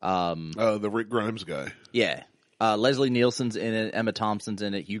 The Rick Grimes guy. Yeah. Leslie Nielsen's in it. Emma Thompson's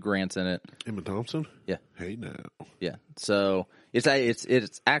in it. Hugh Grant's in it. Emma Thompson? Yeah. Hey, now. Yeah. So it's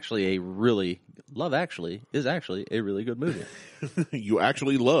actually Love Actually is actually a really good movie. You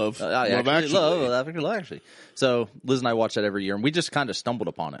actually love Love Actually. So Liz and I watch that every year, and we just kind of stumbled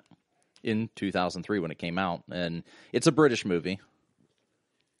upon it in 2003 when it came out. And it's a British movie,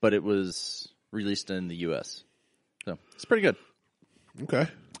 but it was released in the U.S. So it's pretty good. Okay.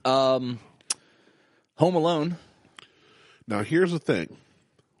 Home Alone. Now, here's the thing.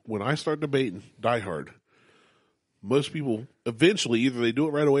 When I start debating Die Hard, most people eventually, either they do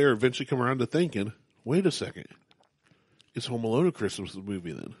it right away or eventually come around to thinking, wait a second, is Home Alone a Christmas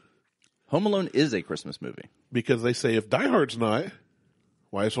movie then? Home Alone is a Christmas movie. Because they say if Die Hard's not,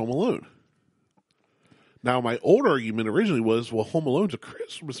 why is Home Alone? Now, my old argument originally was, well, Home Alone's a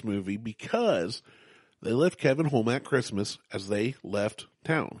Christmas movie because they left Kevin home at Christmas as they left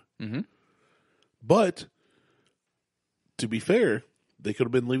town. Mm-hmm. But, to be fair, they could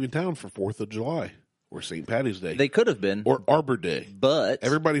have been leaving town for 4th of July or St. Patty's Day. They could have been. Or Arbor Day. But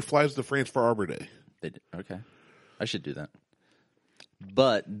everybody flies to France for Arbor Day. They did. Okay. I should do that.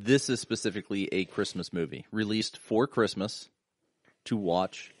 But this is specifically a Christmas movie released for Christmas to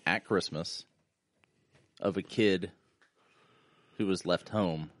watch at Christmas of a kid who was left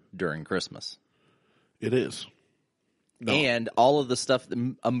home during Christmas. It is. No. And all of the stuff,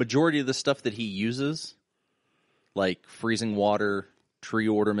 a majority of the stuff that he uses, like freezing water, tree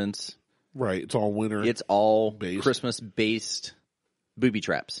ornaments. Right. It's all winter. It's all based. Christmas-based booby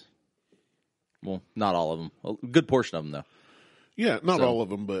traps. Well, not all of them. A good portion of them, though. Yeah, not all of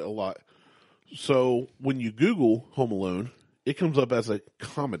them, but a lot. So when you Google Home Alone, it comes up as a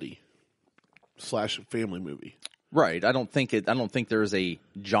comedy / family movie. Right. I don't think there is a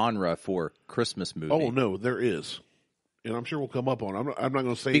genre for Christmas movie. Oh no, there is. and I'm sure we'll come up on. I'm not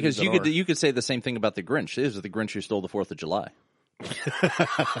going to say because you could say the same thing about the Grinch. This is the Grinch who stole the 4th of July.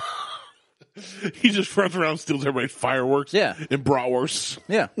 He just runs around, steals everybody's fireworks, Yeah. and bratwursts.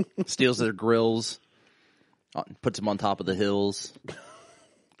 Yeah, steals their grills, puts them on top of the hills,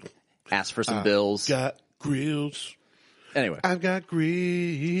 asks for some bills. Got grills. Anyway, I've got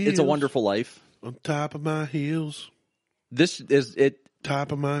grills. It's a Wonderful Life. On top of my heels. This is it.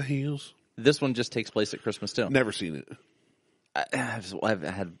 Top of my heels. This one just takes place at Christmas too. Never seen it. I've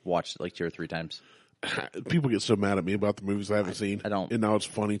had watched it like 2 or 3 times. People get so mad at me about the movies I haven't seen. I don't. And now it's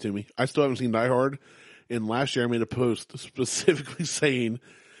funny to me. I still haven't seen Die Hard. And last year I made a post specifically saying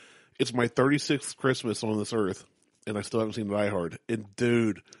it's my 36th Christmas on this earth. And I still haven't seen Die Hard. And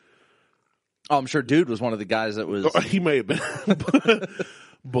dude. Oh, I'm sure Dude was one of the guys that was. He may have been.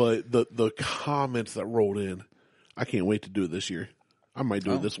 But the comments that rolled in, I can't wait to do it this year. I might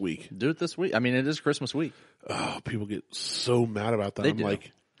do it this week. Do it this week. I mean, it is Christmas week. Oh, people get so mad about that. They I'm do.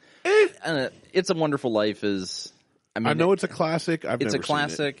 like, It's a Wonderful Life is. I know it's a classic. It's It's a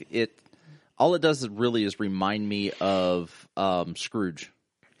classic. All it does really is remind me of Scrooge.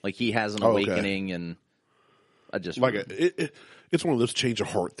 Like he has an awakening, and I just it's one of those change of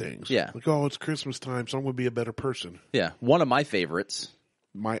heart things. Yeah. Like, oh, it's Christmas time, so I'm going to be a better person. Yeah, one of my favorites.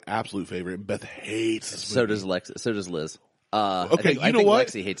 My absolute favorite. Beth hates this So movie. does Lex. So does Liz. Okay, I think what?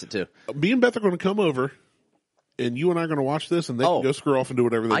 Lexi hates it too. Me and Beth are going to come over, and you and I are going to watch this, and they can go screw off and do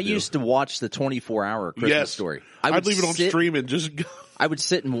whatever they do. I used to watch the 24-hour Christmas Story. I'd leave it on streaming. I would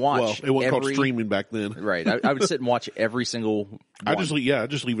sit and watch. Well, it wasn't called streaming back then. Right. I would sit and watch every single one. I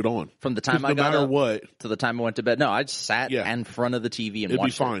just leave it on. From the time I got no up matter what, to the time I went to bed. No, I just sat in front of the TV and it'd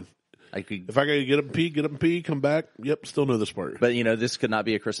watched be fine. If I got to get up and pee, come back. Yep, still know this part. But this could not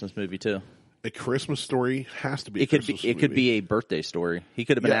be a Christmas movie too. A Christmas Story has to be. It could be a birthday story. He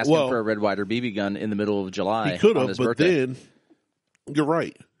could have been asking for a red, white, or BB gun in the middle of July. He could on have, his but birthday. then you're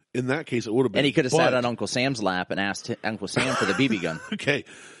right. In that case, it would have been. And he could have sat on Uncle Sam's lap and asked Uncle Sam for the BB gun. Okay,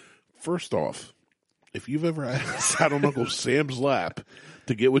 first off, if you've ever sat on Uncle Sam's lap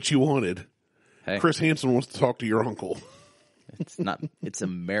to get what you wanted, Chris Hansen wants to talk to your uncle. It's not. It's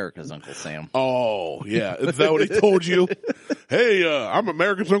America's Uncle Sam. Oh, yeah. Is that what he told you? Hey, I'm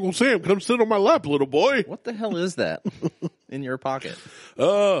America's Uncle Sam. Come sit on my lap, little boy. What the hell is that in your pocket?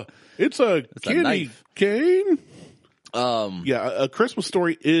 It's a candy cane. A Christmas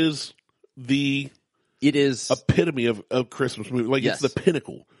Story is the epitome of Christmas movie. Like, it's the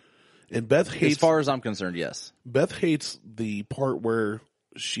pinnacle. And Beth hates, as far as I'm concerned, yes. Beth hates the part where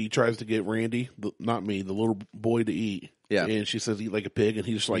she tries to get Randy, not me, the little boy, to eat. Yeah. And she says, eat like a pig, and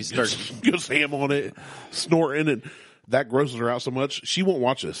he just goes ham on it, snorting, and that grosses her out so much. She won't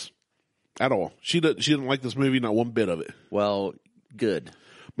watch this at all. She didn't like this movie, not one bit of it. Well, good.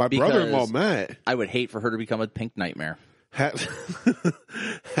 My brother-in-law, Matt. I would hate for her to become a pink nightmare. Has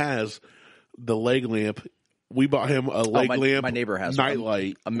the leg lamp. We bought him a leg lamp. My neighbor has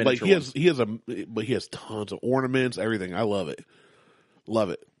nightlight. A miniature but he has tons of ornaments, everything. I love it. Love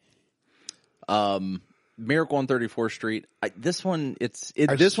it. Miracle on 34th Street. This one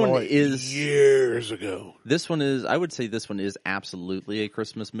is years ago. This one is. I would say this one is absolutely a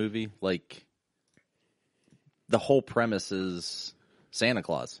Christmas movie. Like the whole premise is Santa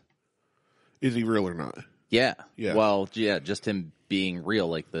Claus. Is he real or not? Yeah. Yeah. Well, yeah, just him being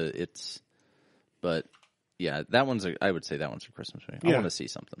real. But yeah, I would say that one's a Christmas movie. Yeah. I want to see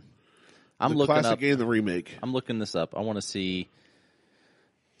something. I'm the looking classic up and the remake. I'm looking this up. I want to see.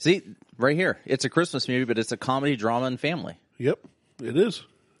 See, right here. It's a Christmas movie, but it's a comedy, drama, and family. Yep, it is.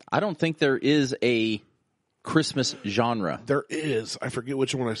 I don't think there is a Christmas genre. There is. I forget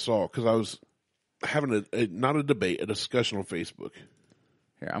which one I saw because I was having not a debate, a discussion on Facebook.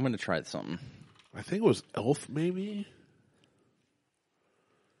 Here, I'm going to try something. I think it was Elf, maybe?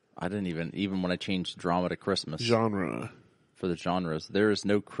 I didn't even when I changed drama to Christmas. Genre. For the genres. There is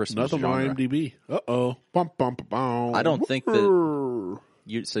no Christmas Nothing genre. on IMDb. Uh-oh. Bum, bum, bum. I don't think that...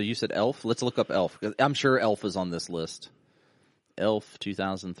 So you said Elf? Let's look up Elf. I'm sure Elf is on this list. Elf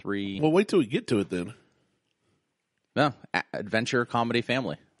 2003. Well, wait till we get to it then. No, adventure, comedy,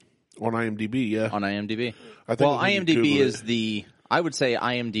 family. On IMDb, yeah. On IMDb. IMDb is the... I would say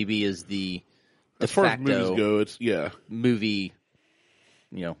IMDb is the de as far as facto movies go, it's, movie,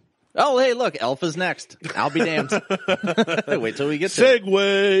 Oh, hey, look, Elf is next. I'll be damned. Wait till we get to it.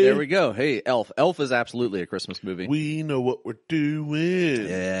 Segue. There we go. Hey, Elf. Elf is absolutely a Christmas movie. We know what we're doing.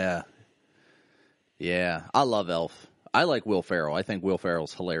 Yeah. Yeah. I love Elf. I like Will Ferrell. I think Will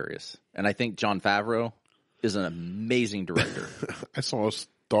Ferrell's hilarious. And I think Jon Favreau is an amazing director. I saw a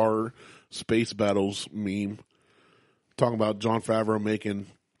Star Space Battles meme talking about Jon Favreau making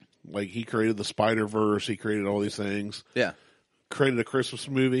Like, he created the Spider-Verse. He created all these things. Yeah. Created a Christmas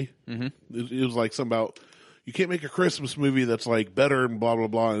movie. Mm-hmm. It was like something about, you can't make a Christmas movie that's like better and blah, blah,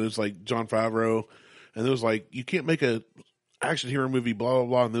 blah. And it was like Jon Favreau. And it was like, you can't make a action hero movie, blah, blah,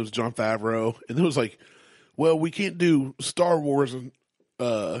 blah. And there was Jon Favreau. And it was like, well, we can't do Star Wars and,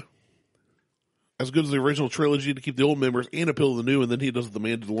 as good as the original trilogy to keep the old members and appeal to the new. And then he does The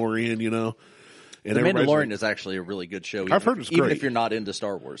Mandalorian, you know. And The Mandalorian like, is actually a really good show. I've heard it's great. Even if you're not into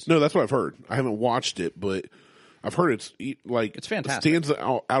Star Wars. No, that's what I've heard. I haven't watched it, but I've heard it's like, it's fantastic. It stands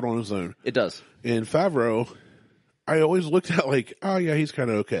out on its own. It does. And Favreau, I always looked at like, oh yeah, he's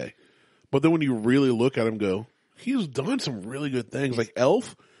kind of okay. But then when you really look at him, go, he's done some really good things. Like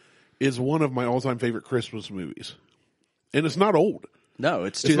Elf is one of my all-time favorite Christmas movies, and it's not old. No,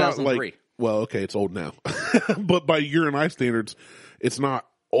 it's 2003. Like, well, okay, it's old now, but by your and I standards, it's not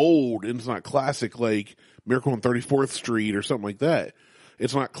old and it's not classic like Miracle on 34th Street or something like that.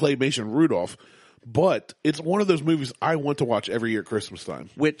 It's not Claymation Rudolph. But it's one of those movies I want to watch every year at Christmas time.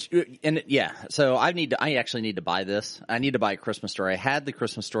 So I actually need to buy this. I need to buy a Christmas Story. I had the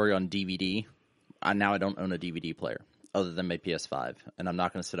Christmas Story on DVD. Now I don't own a DVD player other than my PS5. And I'm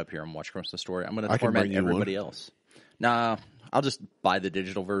not going to sit up here and watch Christmas Story. I'm going to torment everybody else. Nah, I'll just buy the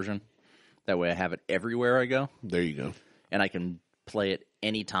digital version. That way I have it everywhere I go. There you go. And I can play it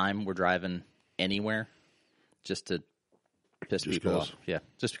anytime we're driving anywhere just to piss people off. Yeah,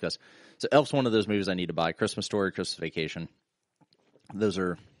 just because. So Elf's one of those movies I need to buy. Christmas Story, Christmas Vacation. Those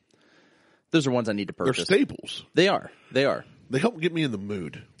are ones I need to purchase. They're staples. They are. They help get me in the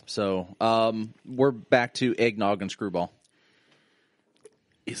mood. So we're back to eggnog and Skrewball.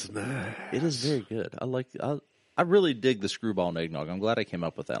 It's nice. It is very good. I really dig the Skrewball and eggnog. I'm glad I came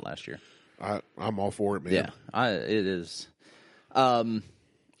up with that last year. I'm all for it, man. Yeah, it is.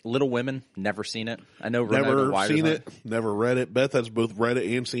 Little Women, never seen it. I know never seen it, never read it. Beth has both read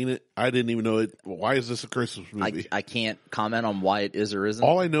it and seen it. I didn't even know it. Why is this a Christmas movie? I can't comment on why it is or isn't.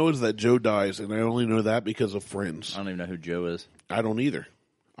 All I know is that Joe dies, and I only know that because of Friends. I don't even know who Joe is. I don't either.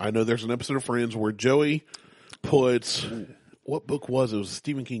 I know there's an episode of Friends where Joey puts, what book was it? It was a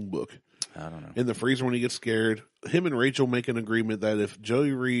Stephen King book. I don't know. In the freezer when he gets scared. Him and Rachel make an agreement that if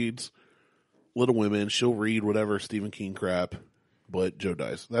Joey reads Little Women, she'll read whatever Stephen King crap. But Joe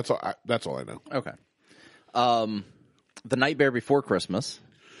dies. That's all I know. Okay. The Nightmare Before Christmas.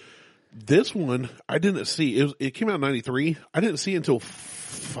 This one I didn't see. It came out in '93. I didn't see it until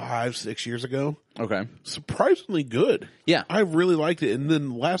 5-6 years ago. Okay. Surprisingly good. Yeah. I really liked it. And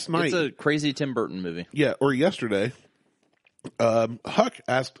then last night, it's a crazy Tim Burton movie. Yeah, or yesterday, Huck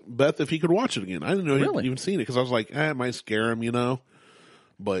asked Beth if he could watch it again. I didn't know he'd even seen it because I was like, it might scare him, you know.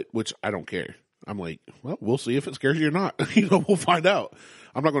 But which I don't care. I'm like, well, we'll see if it scares you or not. We'll find out.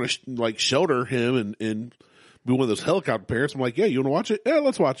 I'm not going to shelter him and be one of those helicopter parents. I'm like, yeah, you want to watch it? Yeah,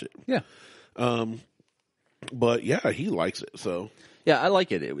 let's watch it. Yeah. But yeah, he likes it. So yeah, I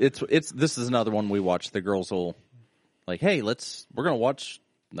like it. This is another one we watch. The girls will like, hey, we're going to watch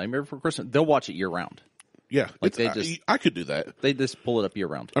Nightmare Before Christmas. They'll watch it year round. Yeah, I could do that. They just pull it up year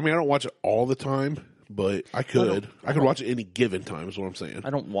round. I mean, I don't watch it all the time. But I could. I could watch it any given time is what I'm saying.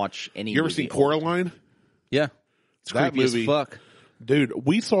 I don't watch any. You ever seen Coraline? Yeah. It's that creepy movie, as fuck. Dude,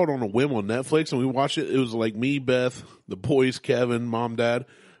 we saw it on a whim on Netflix and we watched it. It was like me, Beth, the boys, Kevin, Mom, Dad. And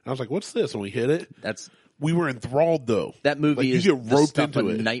I was like, what's this? And we hit it. We were enthralled though. That movie you get roped into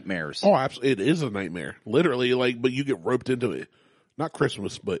it. Nightmares. Oh, absolutely. It is a nightmare. Literally, but you get roped into it. Not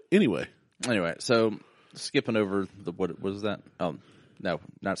Christmas, but anyway. Anyway, so skipping over what was that? No,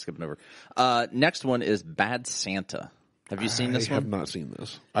 not skipping over. Next one is Bad Santa. Have you seen this one? I have not seen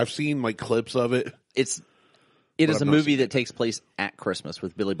this. I've seen clips of it. It is a movie that takes place at Christmas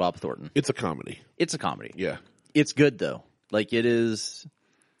with Billy Bob Thornton. It's a comedy. Yeah. It's good though. It is,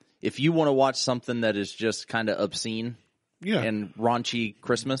 if you want to watch something that is just kind of obscene and raunchy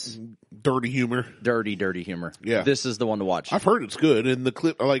Christmas. Dirty humor. Dirty humor. Yeah. This is the one to watch. I've heard it's good. And the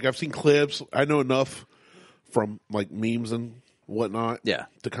clip, I've seen clips. I know enough from memes and whatnot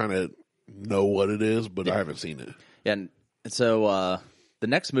to kind of know what it is, but I haven't seen it. And so the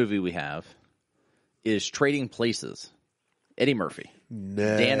next movie we have is Trading Places. Eddie Murphy.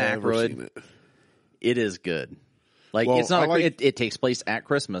 Dan Aykroyd. Seen it. It is good. It's not it takes place at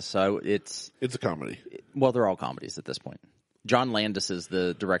Christmas, so it's a comedy. Well, they're all comedies at this point. John Landis is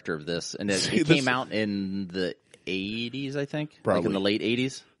the director of this, and it came out in the 80s, I think. Probably. In the late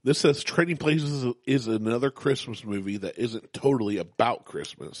 80s. This says Trading Places is another Christmas movie that isn't totally about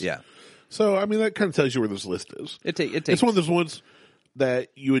Christmas. Yeah. So, I mean, that kind of tells you where this list is. It's one of those ones that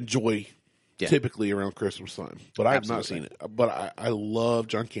you enjoy typically around Christmas time. But I have not seen it. But I love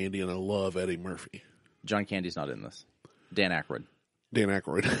John Candy and I love Eddie Murphy. John Candy's not in this. Dan Aykroyd. Dan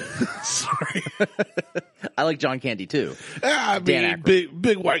Aykroyd. Sorry. I like John Candy too. I Dan mean,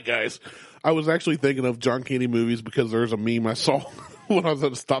 big white guys. I was actually thinking of John Candy movies because there's a meme I saw when I was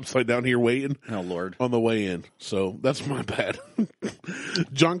at a stop sign down here waiting. Oh, Lord. On the way in. So that's my bad.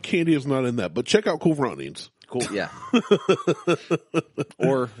 John Candy is not in that, but check out Cool Runnings. Cool, yeah.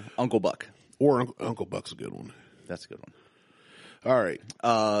 Or Uncle Buck. Or Uncle Buck's a good one. That's a good one. All right.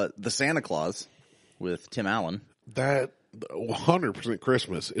 The Santa Claus with Tim Allen. That 100%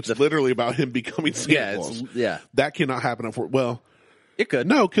 Christmas. It's literally about him becoming Santa Claus. Yeah. That cannot happen at well, it could.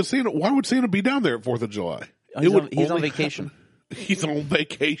 No, because Santa. Why would Santa be down there at 4th of July? He's on vacation. He's on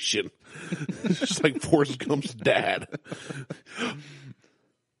vacation. Just like Forrest Gump's dad.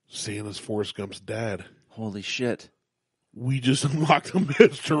 Santa's Forrest Gump's dad. Holy shit. We just unlocked a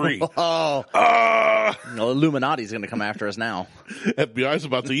mystery. Oh. Illuminati's going to come after us now. FBI's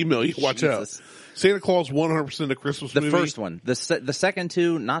about to email you. Watch out. Santa Claus 100% a Christmas movie. The first one. The second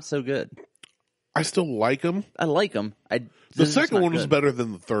two, not so good. I still like them. I like them. The second one was better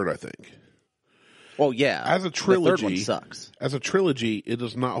than the third, I think. Well, yeah. As a trilogy, the third one sucks. As a trilogy, it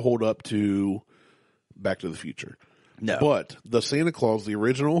does not hold up to Back to the Future. No. But the Santa Claus, the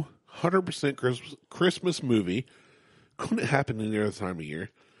original, 100% Christmas movie, couldn't happen any other time of year.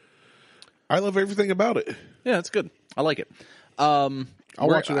 I love everything about it. Yeah, it's good. I like it. I'll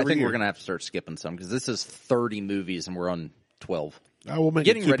watch it every year. We're going to have to start skipping some because this is 30 movies and we're on 12. I will make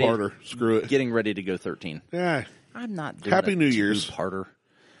it two-parter. Screw it. Getting ready to go 13. Yeah. I'm not doing Happy New Year's. Two-parter.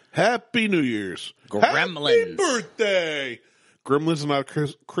 Happy New Year's. Gremlins. Happy birthday. Gremlins is not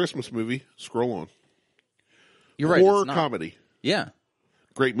a Christmas movie. Scroll on. You're right. Horror comedy. Yeah.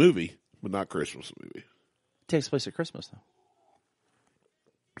 Great movie, but not Christmas movie. It takes place at Christmas, though.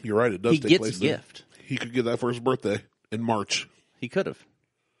 You're right. It does take place. He gets a gift. He could get that for his birthday in March. He could have.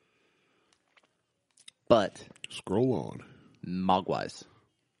 But. Scroll on. Mogwais.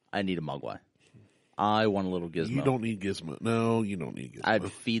 I need a Mogwai. I want a little gizmo. You don't need gizmo. No, you don't need gizmo.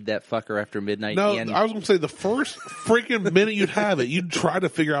 I'd feed that fucker after midnight. No, I was going to say the first freaking minute you'd have it, you'd try to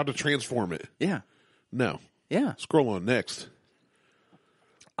figure out how to transform it. Yeah. No. Yeah. Scroll on next.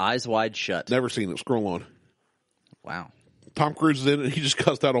 Eyes Wide Shut. Never seen it. Scroll on. Wow. Tom Cruise is in it. He just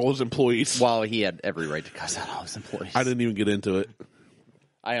cussed out all his employees. Well, he had every right to cuss out all his employees. I didn't even get into it.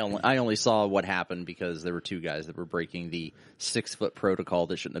 I only saw what happened because there were two guys that were breaking the 6-foot protocol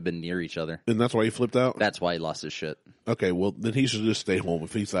that shouldn't have been near each other. And that's why he flipped out? That's why he lost his shit. Okay, well, then he should just stay home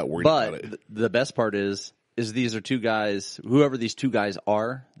if he's that worried about it. But the best part is these are two guys, whoever these two guys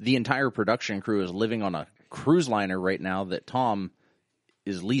are, the entire production crew is living on a cruise liner right now that Tom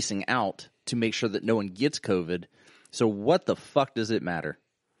is leasing out to make sure that no one gets COVID. So what the fuck does it matter?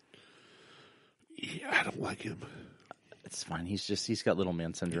 Yeah, I don't like him. It's fine. He's got little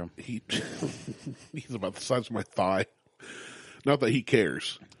man syndrome. He's about the size of my thigh. Not that he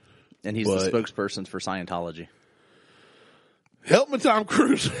cares. And he's the spokesperson for Scientology. Help me, Tom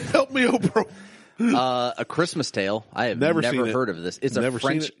Cruise. Help me, Oprah. A Christmas Tale. I have never heard of this. It's a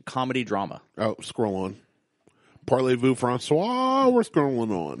French comedy drama. Oh, scroll on. Parlez-vous Francois? We're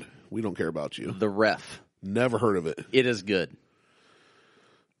scrolling on. We don't care about you. The Ref. Never heard of it. It is good.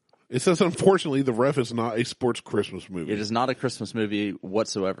 It says, unfortunately, The Ref is not a sports Christmas movie. It is not a Christmas movie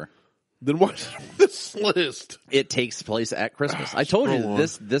whatsoever. Then what's this list? It takes place at Christmas. I told you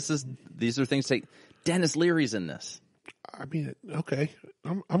these are things take. Dennis Leary's in this. I mean, okay,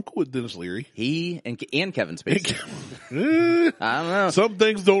 I'm cool with Dennis Leary. He and Kevin Spacey. I don't know. Some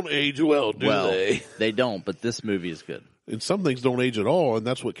things don't age well, do they? They don't. But this movie is good. And some things don't age at all, and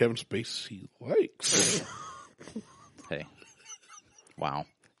that's what Kevin Spacey likes. Hey, wow.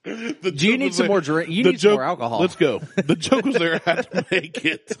 Do you need some more drink? You need some more alcohol. Let's go. The joke was there. I had to make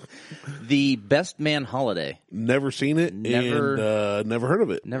it. The Best Man Holiday. Never seen it. Never heard of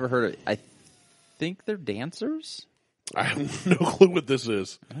it. Never heard of it. I think they're dancers. I have no clue what this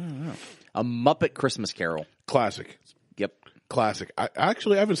is. I don't know. A Muppet Christmas Carol. Classic. Yep. Classic. I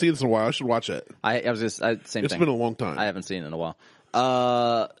haven't seen this in a while. I should watch it. Same thing. It's been a long time. I haven't seen it in a while.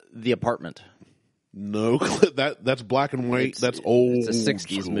 The Apartment. No, that's black and white. That's old. It's a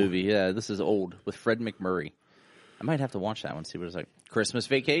 60s movie. Yeah, this is old with Fred McMurray. I might have to watch that one, see what it's like. Christmas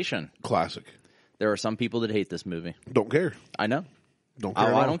Vacation. Classic. There are some people that hate this movie. Don't care. I know. Don't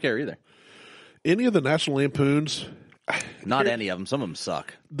care. I don't care either. Any of the National Lampoons? Not any of them. Some of them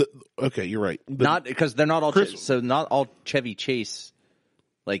suck. Okay, you're right. Not because they're not all. Not all Chevy Chase.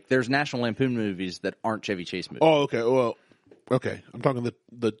 Like there's National Lampoon movies that aren't Chevy Chase movies. Oh, okay. Well, okay. I'm talking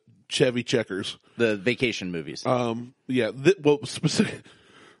the Chevy Checkers, the vacation movies. Yeah. Specific.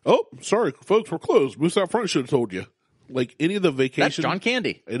 Oh, sorry, folks, we're closed. Moose Out Front should have told you. Like any of the vacation. That's John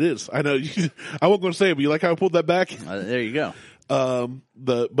Candy. It is. I know. I wasn't going to say it, but you like how I pulled that back? There you go.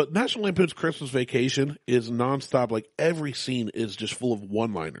 But National Lampoon's Christmas Vacation is nonstop. Like every scene is just full of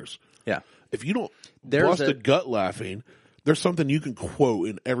one-liners. Yeah. If you don't bust a gut laughing, there's something you can quote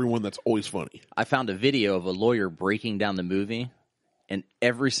in every one that's always funny. I found a video of a lawyer breaking down the movie, and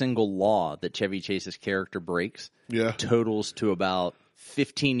every single law that Chevy Chase's character breaks totals to about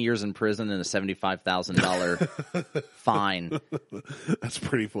 15 years in prison and a $75,000 fine. That's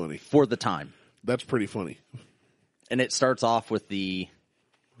pretty funny. For the time. That's pretty funny. And it starts off with the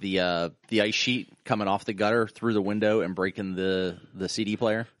ice sheet coming off the gutter through the window and breaking the CD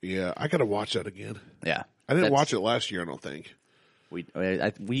player. Yeah, I got to watch that again. Yeah. I didn't watch it last year, I don't think. We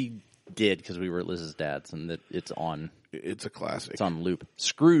did because we were at Liz's dad's, and it's on. It's a classic. It's on loop.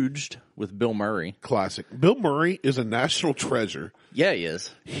 Scrooged with Bill Murray. Classic. Bill Murray is a national treasure. Yeah, he is.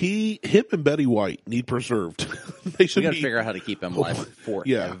 Him and Betty White need preserved. We got to figure out how to keep them alive forever.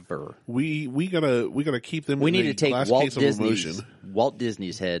 Yeah. We gotta keep them. We in need to take Walt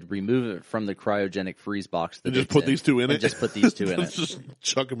Disney's head, remove it from the cryogenic freeze box, and just put these two in it. Just put these two in it. Just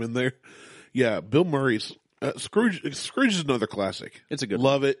chuck them in there. Yeah, Bill Murray's Scrooge. Scrooge is another classic. It's a good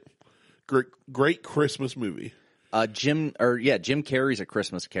Love it. Great Christmas movie. Jim Carrey's A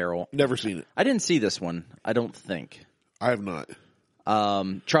Christmas Carol. Never seen it. I didn't see this one. I don't think. I have not.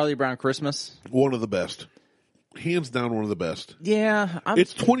 Charlie Brown Christmas. One of the best. Hands down, one of the best. Yeah.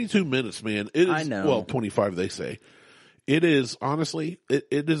 It's 22 minutes, man. It is, I know. Well, 25 they say. It is, honestly,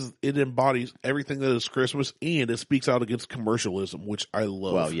 it embodies everything that is Christmas, and it speaks out against commercialism, which I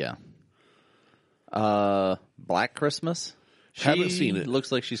love. Well, yeah. Black Christmas? Haven't seen it.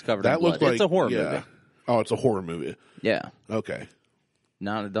 Looks like she's covered in blood. Looks like, it's a horror movie. Oh, it's a horror movie. Yeah. Okay.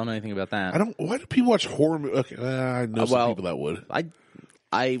 No, I don't know anything about that. Why do people watch horror movies? Okay, I know some people that would.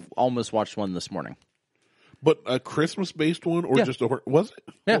 I almost watched one this morning. But a Christmas-based one, or just a horror? Was it?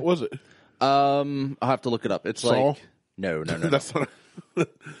 Yeah. What was it? I'll have to look it up. It's Saw? like no. That's not.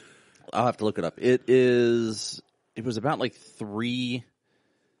 I'll have to look it up. It was about like 3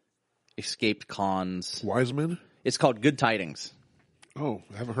 escaped cons. Wiseman? It's called Good Tidings. Oh,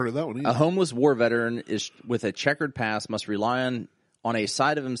 I haven't heard of that one either. A homeless war veteran with a checkered past must rely on a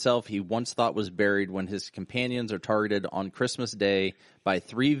side of himself he once thought was buried when his companions are targeted on Christmas Day by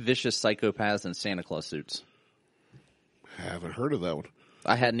 3 vicious psychopaths in Santa Claus suits. I haven't heard of that one.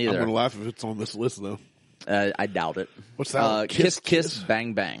 I hadn't either. I'm going to laugh if it's on this list, though. I doubt it. What's that? Kiss,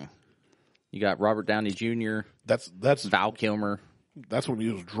 Bang, Bang. You got Robert Downey Jr. That's Val Kilmer. That's when he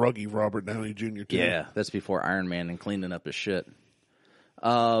was druggy Robert Downey Jr. too. Yeah, that's before Iron Man and cleaning up his shit.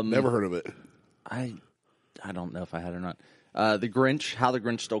 Never heard of it. I don't know if I had or not. The Grinch, How the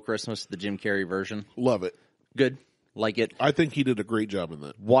Grinch Stole Christmas, the Jim Carrey version. Love it. Good. Like it. I think he did a great job in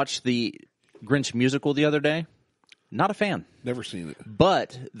that. Watched the Grinch musical the other day. Not a fan. Never seen it.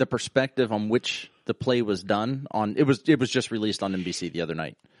 But the perspective on which the play was done on it was just released on NBC the other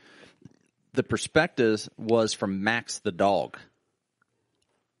night. The perspective was from Max the dog.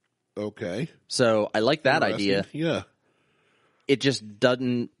 Okay. So I like that idea. Yeah. It just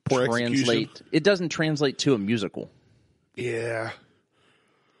doesn't translate. It doesn't translate to a musical. Yeah.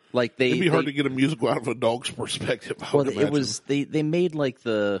 Like it'd be hard to get a musical out of a dog's perspective. It was they made like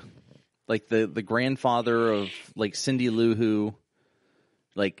the grandfather of like Cindy Lou Who,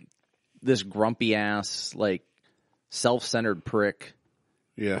 like this grumpy ass like self-centered prick.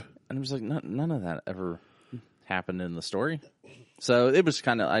 Yeah. And it was like none of that ever happened in the story. So it was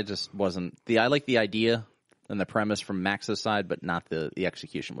kind of I like the idea and the premise from Max's side, but not the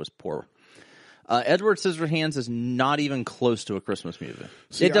execution was poor. Edward Scissorhands is not even close to a Christmas movie.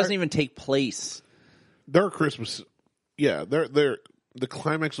 See, it doesn't even take place. Their Christmas, yeah, the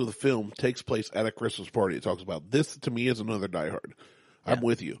climax of the film takes place at a Christmas party. It talks about this. To me, is another Die Hard. I'm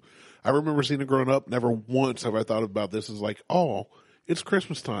with you. I remember seeing it growing up. Never once have I thought about this as like, oh, it's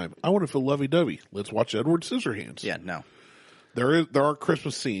Christmas time. I want to feel lovey-dovey. Let's watch Edward Scissorhands. Yeah, no. There are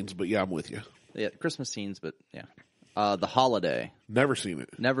Christmas scenes, but yeah, I'm with you. Yeah, Christmas scenes, but yeah. The Holiday. Never seen it.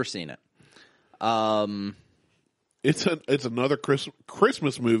 Never seen it. It's another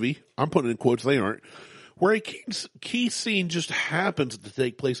Christmas movie. I'm putting in quotes. They aren't. Where a key scene just happens to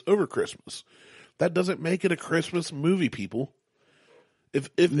take place over Christmas. That doesn't make it a Christmas movie, people. If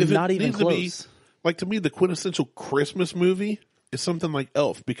not it even needs close. To be, like to me, the quintessential Christmas movie is something like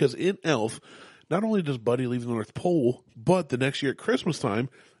Elf, because in Elf, not only does Buddy leave the North Pole, but the next year at Christmas time,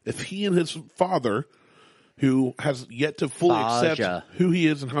 if he and his father, who has yet to fully accept who he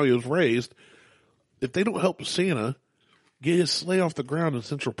is and how he was raised, if they don't help Santa get his sleigh off the ground in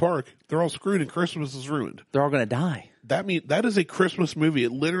Central Park, they're all screwed and Christmas is ruined. They're all going to die. That is a Christmas movie.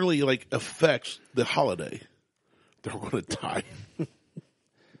 It literally like affects the holiday. They're all going to die.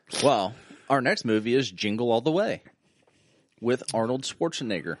 Well, our next movie is Jingle All the Way. with Arnold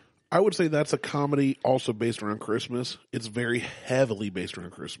Schwarzenegger. I would say that's a comedy also based around Christmas. It's very heavily based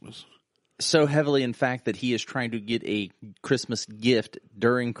around Christmas. So heavily, in fact, that he is trying to get a Christmas gift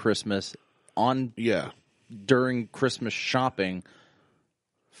during Christmas during Christmas shopping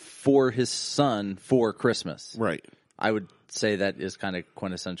for his son for Christmas. Right. I would say that is kind of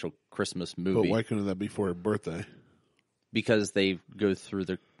quintessential Christmas movie. But why couldn't that be for a birthday? Because they go through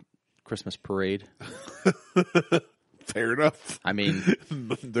the Christmas parade. Fair enough. I mean,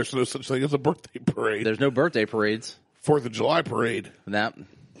 there's no such thing as a birthday parade. There's no birthday parades. 4th of July parade. That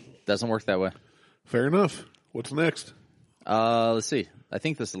doesn't work that way. Fair enough. What's next? Let's see. I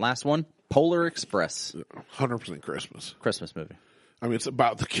think this is the last one. Polar Express. 100% Christmas. Christmas movie. I mean, it's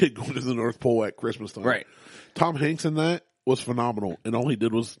about the kid going to the North Pole at Christmas time. Right. Tom Hanks in that was phenomenal, and all he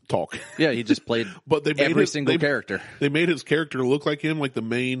did was talk. Yeah, he just played but they made every single character. They made his character look like him, like the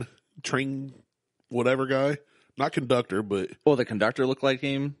main train whatever guy. Not conductor, but... Well, the conductor looked like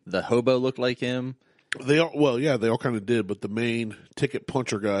him. The hobo looked like him. They all kind of did, but the main ticket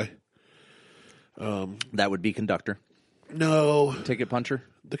puncher guy... that would be conductor. No. Ticket puncher?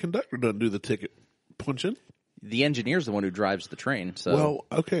 The conductor doesn't do the ticket punching. The engineer's the one who drives the train. So. Well,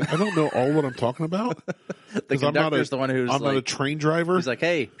 okay. I don't know all what I'm talking about. The conductor's the one who's I'm not a train driver. He's like,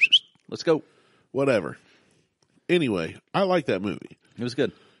 hey, let's go. Whatever. Anyway, I like that movie. It was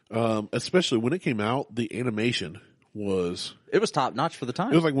good. Especially when it came out, the animation was... It was top notch for the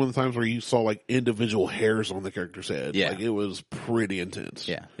time. It was like one of the times where you saw like individual hairs on the character's head. Yeah. Like it was pretty intense.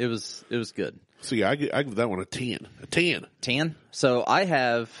 Yeah, it was good. So yeah, I give that one a 10. A 10. 10? So I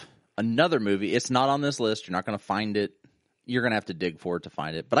have another movie. It's not on this list. You're not going to find it. You're going to have to dig for it to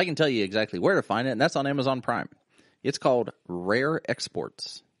find it. But I can tell you exactly where to find it, and that's on Amazon Prime. It's called Rare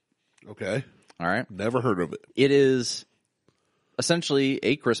Exports. Okay. All right. Never heard of it. It is essentially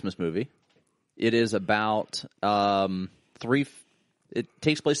a Christmas movie. It is about it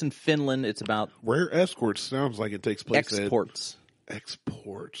takes place in Finland. It's about Rare Escorts sounds like it takes place exports.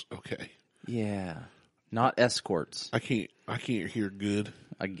 Exports. Okay. Yeah. Not escorts. I can't hear good.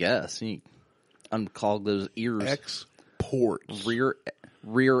 I guess. You unclog those ears. Exports.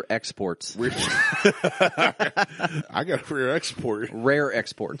 Rear exports. I got a rear export. Rare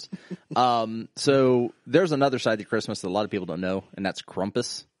exports. So there's another side to Christmas that a lot of people don't know, and that's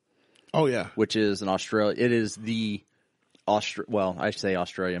Krampus. Oh yeah, which is an Australia. It is the well, I say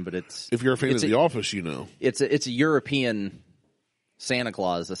Australian, but it's if you're a fan of The Office, you know it's a European Santa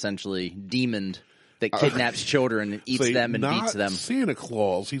Claus, essentially demoned that kidnaps children and eats them and beats them. Santa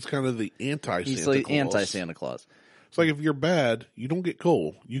Claus. He's kind of the anti-Santa He's like Claus. anti-Santa Claus. It's like if you're bad, you don't get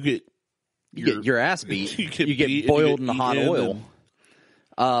coal. You get your ass beat. You get beat boiled in the hot oil.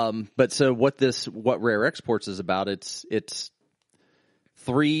 But so what Rare Exports is about? It's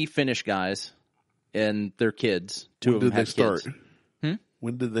 3 Finnish guys and their kids. 2 of them have kids.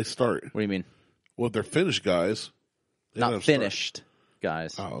 When did they start? What do you mean? Well, they're Finnish guys. Not finished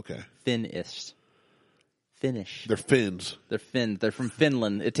guys. Oh, okay. Finnish. They're Finns. They're Finn. They're from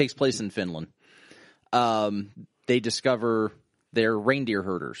Finland. It takes place in Finland. They discover they're reindeer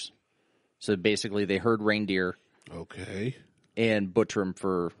herders. So basically, they herd reindeer. Okay. And butcher them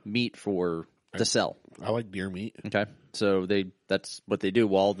for meat to sell. I like deer meat. Okay. So that's what they do.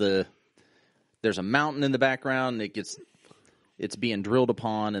 While there's a mountain in the background, it's being drilled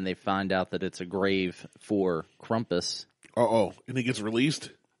upon, and they find out that it's a grave for Krampus. And he gets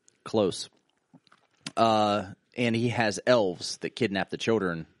released? Close. And he has elves that kidnap the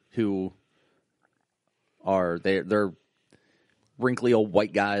children who they're wrinkly old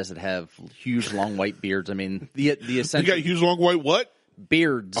white guys that have huge long white beards. I mean, the essential. You got huge long white what?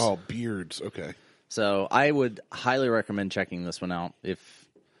 Beards. Oh, beards. Okay. So I would highly recommend checking this one out if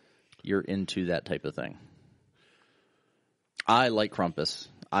you're into that type of thing. I like Krampus.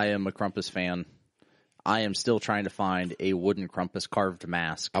 I am a Krampus fan. I am still trying to find a wooden Krampus carved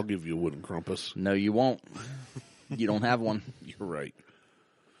mask. I'll give you a wooden Krampus. No, you won't. You don't have one. You're right.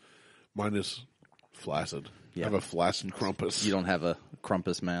 Mine is flaccid. Yeah. I have a flaccid Krampus. You don't have a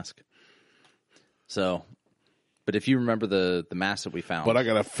Krampus mask. So, but if you remember the mask that we found. But I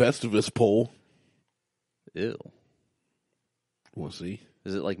got a Festivus pole. Ew. Want to see?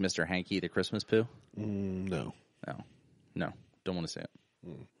 Is it like Mr. Hanky, the Christmas poo? No. No. Don't want to say it.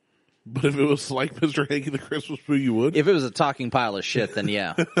 But if it was like Mr. Hanky the Christmas poo, you would? If it was a talking pile of shit, then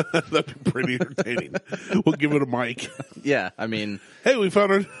yeah. That'd be pretty entertaining. We'll give it a mic. Yeah, I mean... Hey, we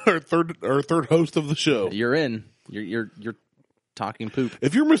found our third host of the show. You're in. You're talking poop.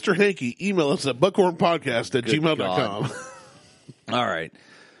 If you're Mr. Hanky, email us at buckhornpodcast@gmail.com. All right.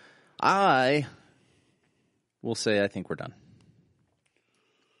 I will say I think we're done.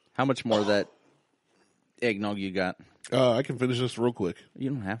 How much more of that eggnog you got? I can finish this real quick. You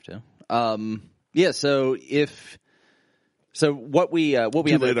don't have to. Yeah. So what we Too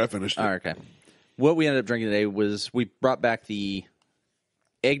ended late. up, I finished it. oh, okay. What we ended up drinking today was we brought back the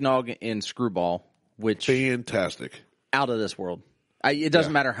eggnog and Skrewball, which Fantastic. out of this world. It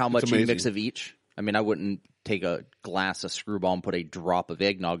doesn't matter how much you amazing. mix of each. I mean, I wouldn't take a glass of Skrewball and put a drop of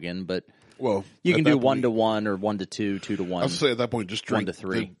eggnog in, but Well, you can at do that 1 to point- 1 or 1 to 2, 2 to 1. I was say at that point, just drink 1 to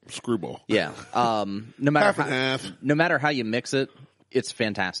 3. the Skrewball. Yeah. No matter Half and half. no matter how you mix it, it's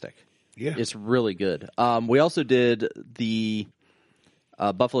fantastic. Yeah. It's really good. We also did the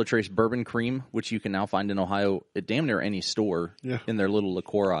Buffalo Trace Bourbon Cream, which you can now find in Ohio at damn near any store in their little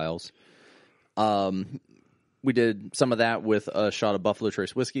liqueur aisles. We did some of that with a shot of Buffalo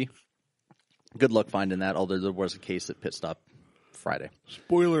Trace whiskey. Good luck finding that, although there was a case at Pit Stop Friday.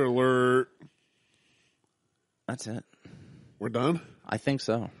 Spoiler alert. That's it. We're done. I think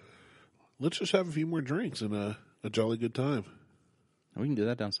so. Let's just have a few more drinks and a jolly good time. We can do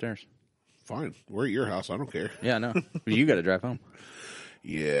that downstairs. Fine. We're at your house. I don't care. Yeah, I know. But you got to drive home.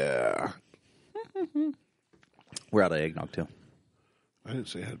 Yeah. We're out of eggnog, too. I didn't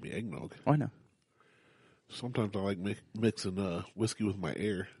say it had to be eggnog. Why not? Sometimes I like mixing whiskey with my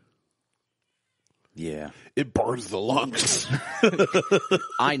air. Yeah. It burns the lungs.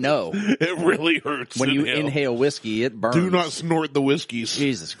 I know. It really hurts. When you inhale whiskey, it burns. Do not snort the whiskeys.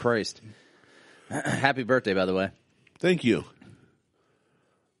 Jesus Christ. Happy birthday, by the way. Thank you.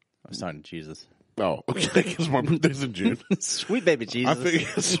 I was talking to Jesus. Oh, okay. Because my birthday's in June. Sweet baby Jesus. I think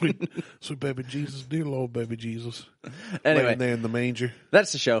sweet baby Jesus, dear Lord baby Jesus. Anyway, laying there in the manger.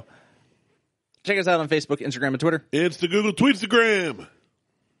 that's the show. Check us out on Facebook, Instagram, and Twitter. It's the Google Tweetstagram.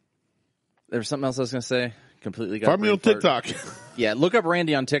 There was something else I was going to say. Completely got Find me on brain fart. TikTok. Yeah, look up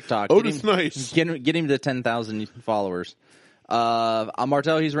Randy on TikTok. Otis Nice. Get him to 10,000 followers. I'm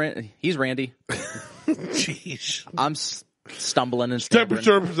Martell. He's Randy. Jeez. I'm stumbling and Temperature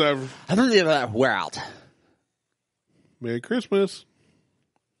stammering. preserver. I don't think we're out. Merry Christmas.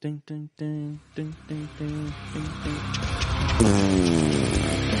 Ding, ding, ding, ding, ding, ding, ding, ding.